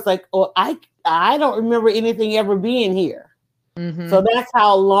mayor was like, "Oh, I don't remember anything ever being here." So that's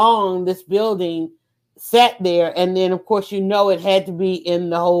how long this building sat there. And then, of course, it had to be in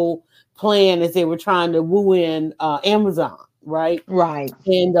the whole plan as they were trying to woo in Amazon, right? Right.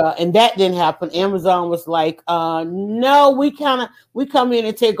 And that didn't happen. Amazon was like, no, we come in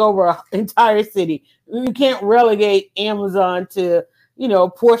and take over an entire city. You can't relegate Amazon to, a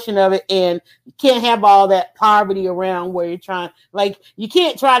portion of it, and you can't have all that poverty around where you're trying, like, you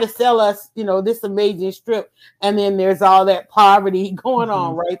can't try to sell us, this amazing strip, and then there's all that poverty going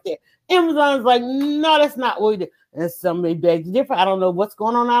on right there. Amazon's like, no, that's not what we do. And somebody begs to differ. I don't know what's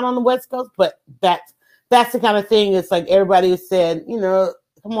going on out on the West Coast, but that's the kind of thing. It's like everybody said,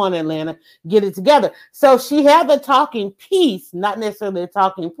 come on, Atlanta, get it together. So she had the talking piece, not necessarily the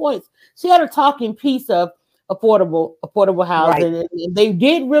talking points. She had a talking piece of affordable housing, and they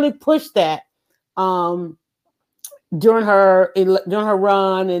did really push that during her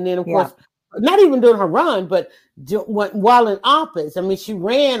run, and then of course, not even during her run, but while in office. I mean, she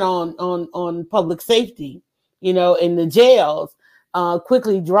ran on public safety, in the jails.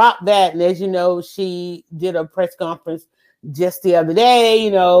 Quickly dropped that, and as you know, she did a press conference just the other day,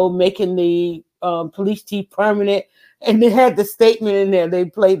 making the police chief permanent, and they had the statement in there. They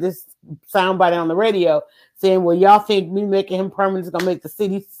played this soundbite on the radio saying, "Well, y'all think me making him permanent is gonna make the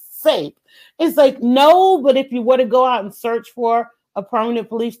city safe?" It's like, no, but if you were to go out and search for a permanent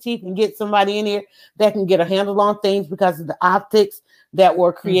police chief and get somebody in here that can get a handle on things because of the optics that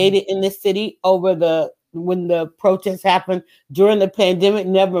were created in this city when the protests happened during the pandemic,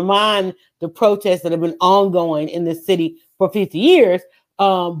 never mind the protests that have been ongoing in the city for 50 years.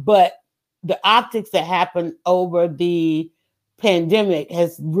 But the optics that happened over the pandemic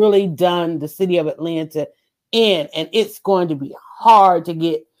has really done the city of Atlanta in, and it's going to be hard to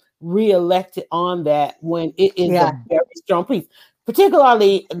get reelected on that when it is a very strong piece.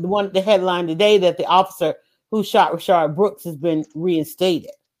 Particularly the headline today that the officer who shot Rayshard Brooks has been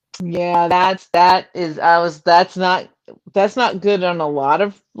reinstated. Yeah, that's not good on a lot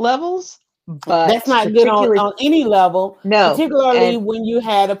of levels, but that's not good on any level. No, particularly when you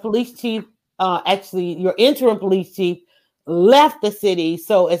had a police chief, actually your interim police chief left the city,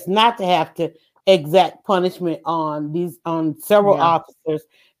 so it's not to have to exact punishment on several officers,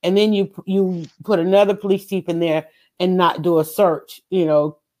 and then you put another police chief in there and not do a search,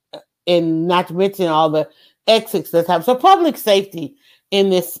 and not to mention all the exits that happen. So public safety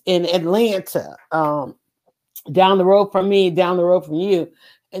in Atlanta, down the road from me, down the road from you,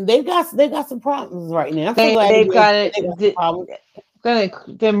 and they've got some problems right now. I'm so glad they've got it.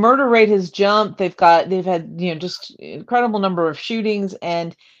 The murder rate has jumped. They've had just incredible number of shootings,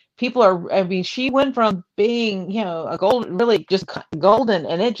 and people are. I mean, she went from being really just golden,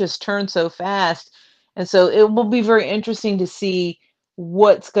 and it just turned so fast. And so it will be very interesting to see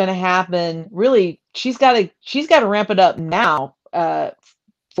what's going to happen. Really, she's got to ramp it up now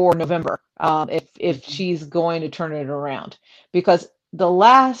for November if she's going to turn it around, because the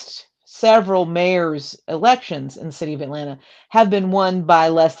last several mayor's elections in the city of Atlanta have been won by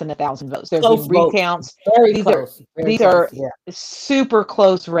less than 1,000 votes. There have Close been votes. recounts. Very These close. Very these close. are Yeah. super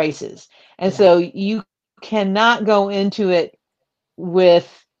close races, and Yeah. so you cannot go into it with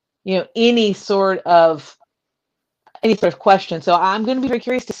any sort of question. So I'm going to be very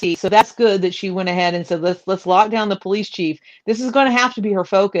curious to see. So that's good that she went ahead and said, let's lock down the police chief. This is going to have to be her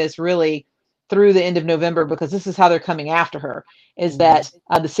focus really through the end of November, because this is how they're coming after her, is that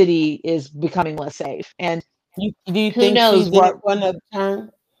the city is becoming less safe. And do you who think knows she's in it what? for another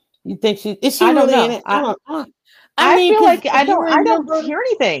term? You think is she I don't really in know. it? I don't. I I mean, feel because like if you I don't remember, hear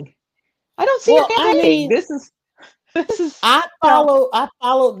anything. I don't see her well, I campaigning. mean, This is I no.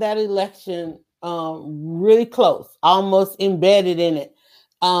 followed that election really close, almost embedded in it.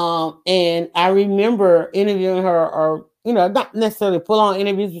 And I remember interviewing her, or not necessarily full on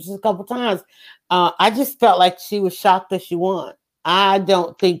interviews, but just a couple times. I just felt like she was shocked that she won. I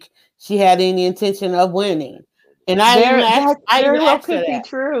don't think she had any intention of winning, and That I even very well asked her could be that.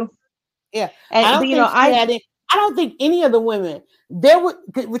 true. Yeah, I And don't think she had it. I don't think any of the women there were.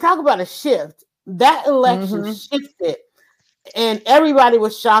 We talk about a shift. That election Mhm. shifted, and everybody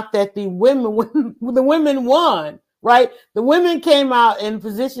was shocked that the women won. Right, the women came out in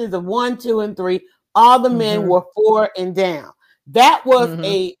positions of 1, 2, and 3. All the men Mhm. were 4 and down. That was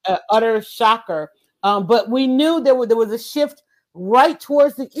Mhm. a utter shocker. But we knew there was a shift right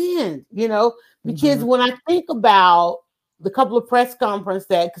towards the end. Because Mhm. when I think about the couple of press conferences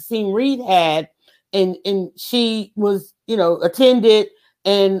that Kasim Reed had, and she was attended,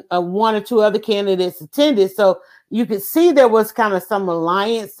 and one or two other candidates attended, so you could see there was kind of some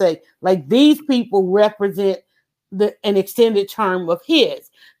alliance, like these people represent an extended term of his.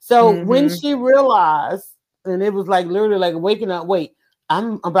 So when Mhm. she realized, and it was like literally like waking up, wait,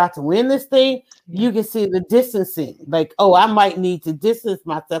 I'm about to win this thing. Yeah. You can see the distancing, like, oh, I might need to distance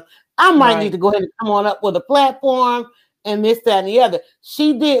myself. I might need Right. to go ahead and come on up with a platform and this, that, and the other.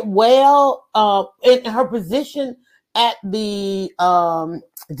 She did well in her position at the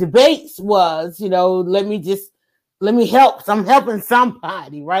debates was, let me help. I'm helping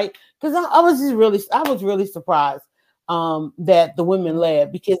somebody, right? Because I was really surprised that the women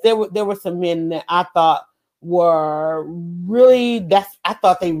led, because there were some men that I thought were really I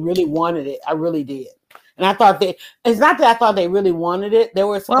thought they really wanted it. I really did. And I thought it's not that I thought they really wanted it. There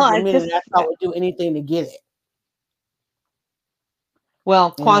was a Well, couple of I men that I just thought would do anything to get it.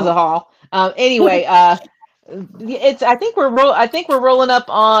 Kwanzaa Hall. Anyway, it's. I think we're rolling up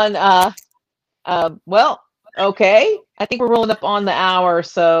on. Well, okay. I think we're rolling up on the hour,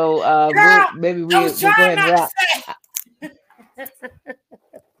 so Girl, maybe I was we'll go trying ahead and not to wrap. say.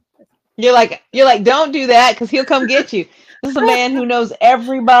 You're like, don't do that, because he'll come get you. This is a man who knows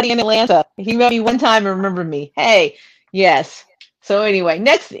everybody in Atlanta. He met me one time and remembered me. Hey, yes. So anyway,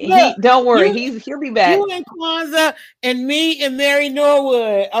 next Look, don't worry, you he'll be you back. and Kwanzaa and me and Mary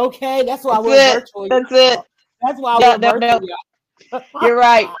Norwood. Okay, that's why That's we're it. virtual. That's it. That's why Yeah, we're no, virtual. no. You're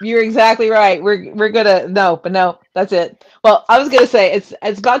right. You're exactly right. We're gonna no. That's it. Well, I was gonna say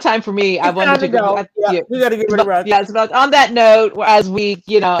it's about time for me. I It's wanted time to to go. go. Yeah, we got to get rid of Russ. It's about on that note. As we,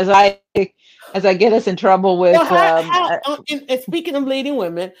 as I get us in trouble So with how and speaking of leading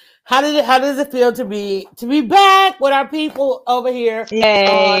women, how does it feel to be back with our people over here on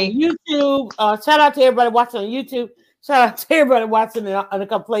yay. YouTube? Shout out to everybody watching on YouTube. Shout out to everybody watching on a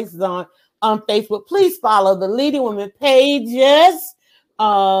couple places on Facebook. Please follow the Leading Women pages.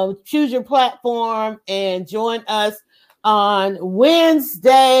 Choose your platform and join us on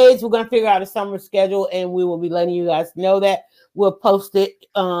Wednesdays. We're going to figure out a summer schedule, and we will be letting you guys know that. We'll post it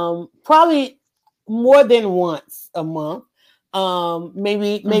probably more than once a month.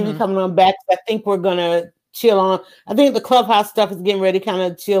 Maybe coming on back. I think we're gonna chill on. I think the Clubhouse stuff is getting ready to kind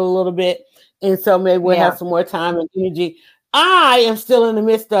of chill a little bit, and so maybe we'll have some more time and energy. I am still in the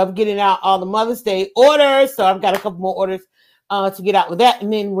midst of getting out all the Mother's Day orders, so I've got a couple more orders to get out with that,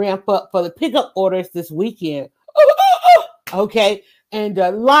 and then ramp up for the pickup orders this weekend. Okay. And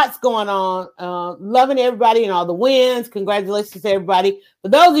lots going on. Loving everybody and all the wins. Congratulations to everybody. For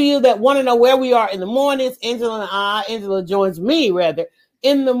those of you that want to know where we are in the mornings, Angela joins me rather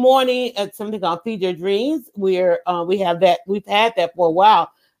in the morning at something called Feed Your Dreams. We have that. We've had that for a while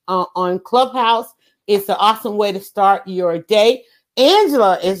on Clubhouse. It's an awesome way to start your day.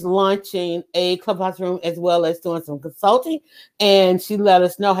 Angela is launching a Clubhouse room as well as doing some consulting, and she let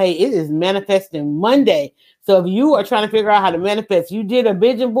us know, hey, it is manifesting Monday. So if you are trying to figure out how to manifest, you did a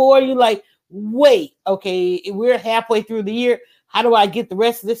vision board, you're like, wait, okay, we're halfway through the year. How do I get the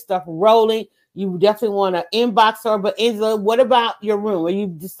rest of this stuff rolling? You definitely want to inbox her. But Angela, what about your room? Are you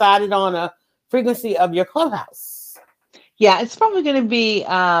decided on a frequency of your Clubhouse? Yeah, it's probably going to be.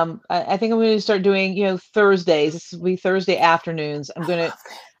 I think I'm going to start doing, Thursdays. This will be Thursday afternoons. I'm going,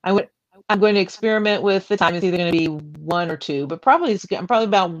 I'm going to experiment with the time. It's either going to be 1 or 2, but I'm probably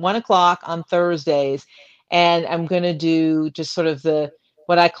about 1 o'clock on Thursdays, and I'm going to do just sort of the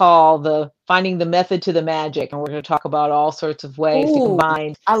what I call the finding the method to the magic, and we're going to talk about all sorts of ways to Ooh,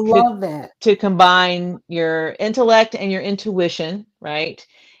 combine I to love that. to combine your intellect and your intuition, right?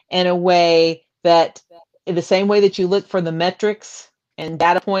 In a way that, in the same way that you look for the metrics and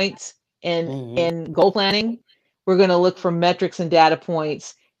data points Hmm. in goal planning, we're going to look for metrics and data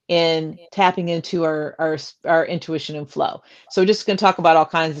points in tapping into our intuition and flow. So we're just going to talk about all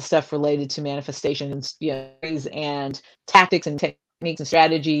kinds of stuff related to manifestation and, and tactics and techniques and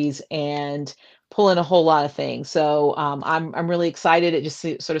strategies and pulling a whole lot of things. So I'm really excited. It just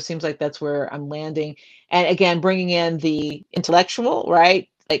sort of seems like that's where I'm landing. And again, bringing in the intellectual, right?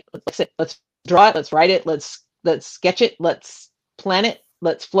 Like let's draw it, let's write it, let's sketch it, let's plan it,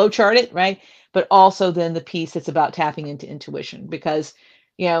 let's flow chart it, right? But also then the piece that's about tapping into intuition, because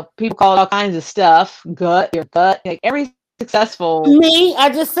people call it all kinds of stuff, your gut, like every successful, Me, I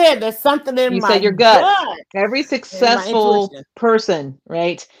just said there's something in you my said your gut, gut every and my successful intuition. person,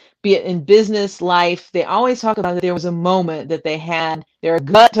 right? Be it in business, life, they always talk about that there was a moment that they had, their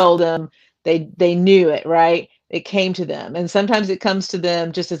gut told them they knew it, right? It came to them. And sometimes it comes to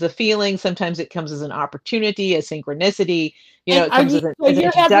them just as a feeling, sometimes it comes as an opportunity, a synchronicity, And it are comes you as an, so as an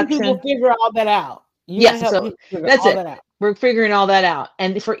you're helping people introduction. figure all that out? You're gonna Yes, help so people figure that's all it. that out. We're figuring all that out.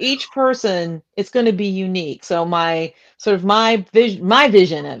 And for each person, it's going to be unique. So my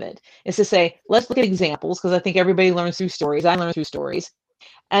vision of it is to say, let's look at examples, because I think everybody learns through stories. I learn through stories.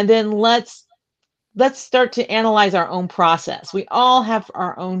 And then let's start to analyze our own process. We all have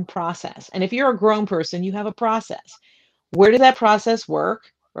our own process. And if you're a grown person, you have a process. Where does that process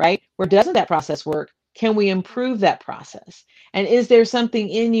work, right? Where doesn't that process work? Can we improve that process? And is there something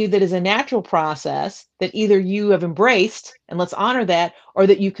in you that is a natural process that either you have embraced, and let's honor that, or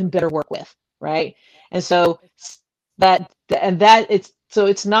that you can better work with, right? And so it's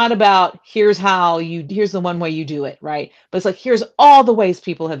not about here's the one way you do it, right? But it's like, here's all the ways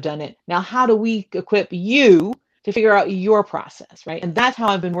people have done it. Now, how do we equip you to figure out your process, right? And that's how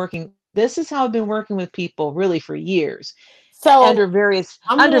I've been working. This is how I've been working with people really for years, under So various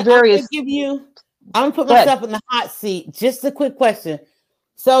I'm under gonna I'm gonna various give you I'm gonna put good. myself in the hot seat. Just a quick question.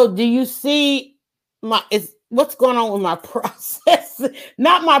 So do you see what's going on with my process?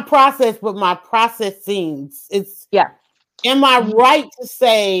 Not my process, but my processing. It's Yeah. Am I right to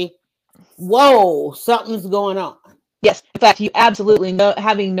say, whoa, something's going on? Yes. In fact, you absolutely know,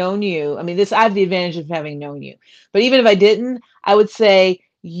 having known you. I mean, I have the advantage of having known you. But even if I didn't, I would say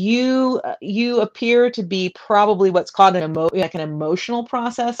you appear to be probably what's called like an emotional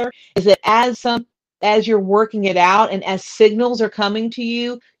processor. Is that as you're working it out and as signals are coming to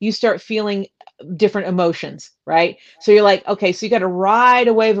you, you start feeling different emotions, right? So you're like, okay, so you got to ride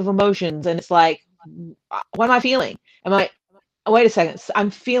a wave of emotions, and it's like, what am I feeling? Am I? Wait a second.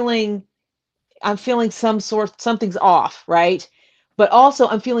 I'm feeling something's off, right? But also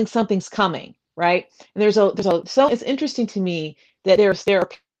I'm feeling something's coming, right? And so it's interesting to me that there are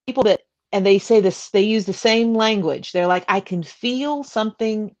people that, and they say this, they use the same language. They're like, I can feel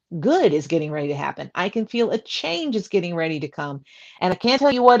something good is getting ready to happen. I can feel a change is getting ready to come. And I can't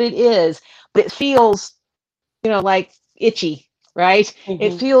tell you what it is, but it feels, like itchy, right? It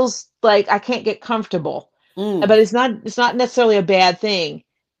Mm-hmm. feels like I can't get comfortable. Mm. But it's not necessarily a bad thing,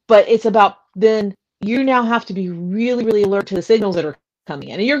 but it's about, then you now have to be really, really alert to the signals that are coming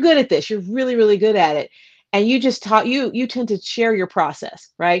in. And you're good at this. You're really, really good at it. And you just taught you tend to share your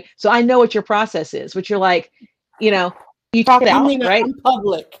process, right? So I know what your process is, which you're like, you know, you talk it You out, mean right? I'm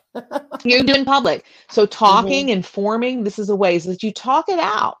public? You do in public. So Mm-hmm. talking and forming, this is the ways that you talk it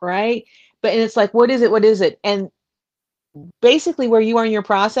out, right? But and it's like, what is it? What is it? And basically where you are in your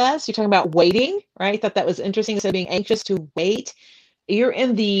process, you're talking about waiting, right? I thought that was interesting. Instead of being anxious, to wait, you're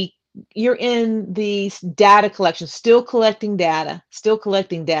in the data collection, still collecting data.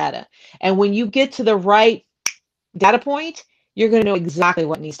 And when you get to the right data point, you're going to know exactly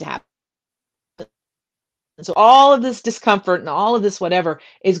what needs to happen. So all of this discomfort and all of this whatever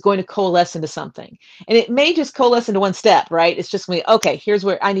is going to coalesce into something. And it may just coalesce into one step, right? It's just me, okay, here's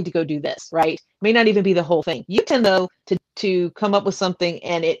where I need to go do this, right? It may not even be the whole thing. You tend though to come up with something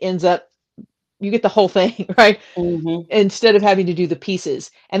and it ends up, you get the whole thing, right? Mm-hmm. Instead of having to do the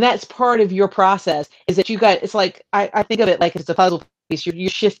pieces. And that's part of your process, is that it's like, I think of it like it's a puzzle piece. You're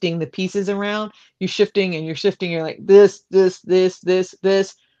shifting the pieces around, you're shifting and you're shifting. You're like this.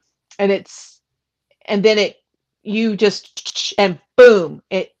 And and then you just, and boom,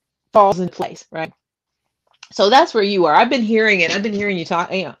 it falls into place, right? So that's where you are. I've been hearing it. I've been hearing you talk.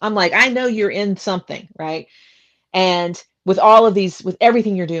 I'm like, I know you're in something, right? And with all of these, with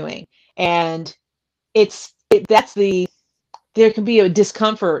everything you're doing, and there can be a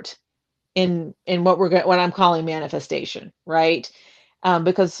discomfort in what I'm calling manifestation, right?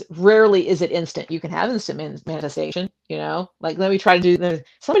 Because rarely is it instant. You can have instant manifestation, like let me try to do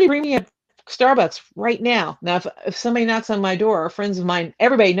somebody bring me a Starbucks right now. Now, if somebody knocks on my door, friends of mine,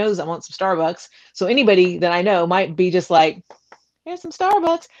 everybody knows I want some Starbucks. So anybody that I know might be just like, here's some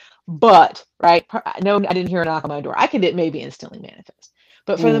Starbucks. But, right, no, I didn't hear a knock on my door. I could maybe instantly manifest.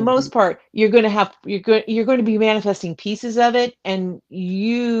 But for the most part, you're going to be manifesting pieces of it, and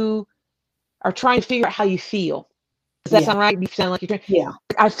you are trying to figure out how you feel. Does that sound right? You sound like you're trying. Yeah.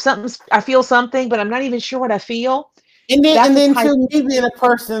 I feel something, but I'm not even sure what I feel. And then to me being a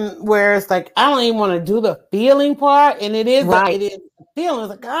person where it's like I don't even want to do the feeling part, and it is right. it is a feeling. It's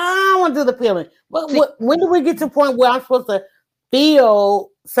like I don't want to do the feeling. But when do we get to the point where I'm supposed to feel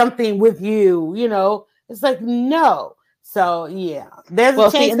something with you? It's like no. So yeah, there's a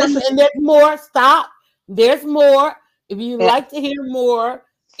chance, and there's more. Stop. There's more. If you like to hear more,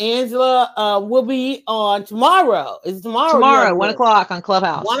 Angela will be on tomorrow. It's tomorrow. Tomorrow, 1 o'clock on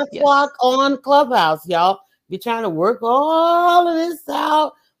Clubhouse. 1 o'clock on Clubhouse, y'all. You're trying to work all of this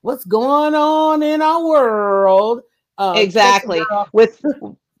out. What's going on in our world? Exactly.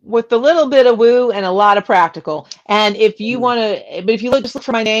 With a little bit of woo and a lot of practical. And if you want to, but if you just look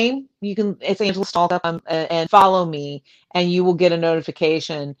for my name, it's Angela Stalkup, and follow me, and you will get a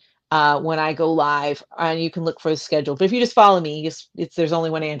notification when I go live, and you can look for the schedule. But if you just follow me, there's only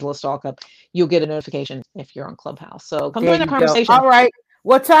one Angela Stalkup, you'll get a notification if you're on Clubhouse. So come join the conversation. All right.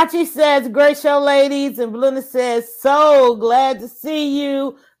 Well, Tachi says, great show, ladies. And Belinda says, so glad to see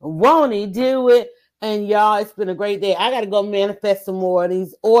you. Won't he do it? And y'all, it's been a great day. I got to go manifest some more of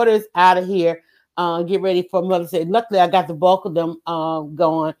these orders out of here. Get ready for Mother's Day. Luckily, I got the bulk of them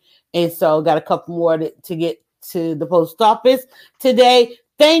going. And so got a couple more to get to the post office today.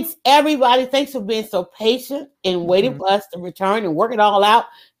 Thanks, everybody. Thanks for being so patient and waiting for us to return and work it all out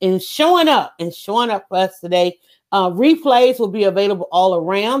and showing up for us today. Replays will be available all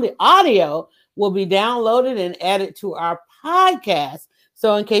around. The audio will be downloaded and added to our podcast.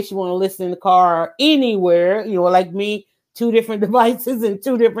 So in case you want to listen in the car or anywhere, like me, 2 different devices and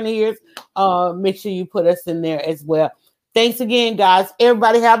 2 different ears, make sure you put us in there as well. Thanks again, guys.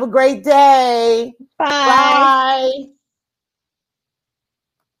 Everybody have a great day. Bye. Bye.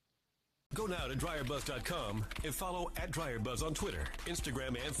 Go now to DryerBuzz.com and follow @DryerBuzz on Twitter,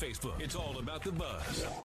 Instagram, and Facebook. It's all about the buzz.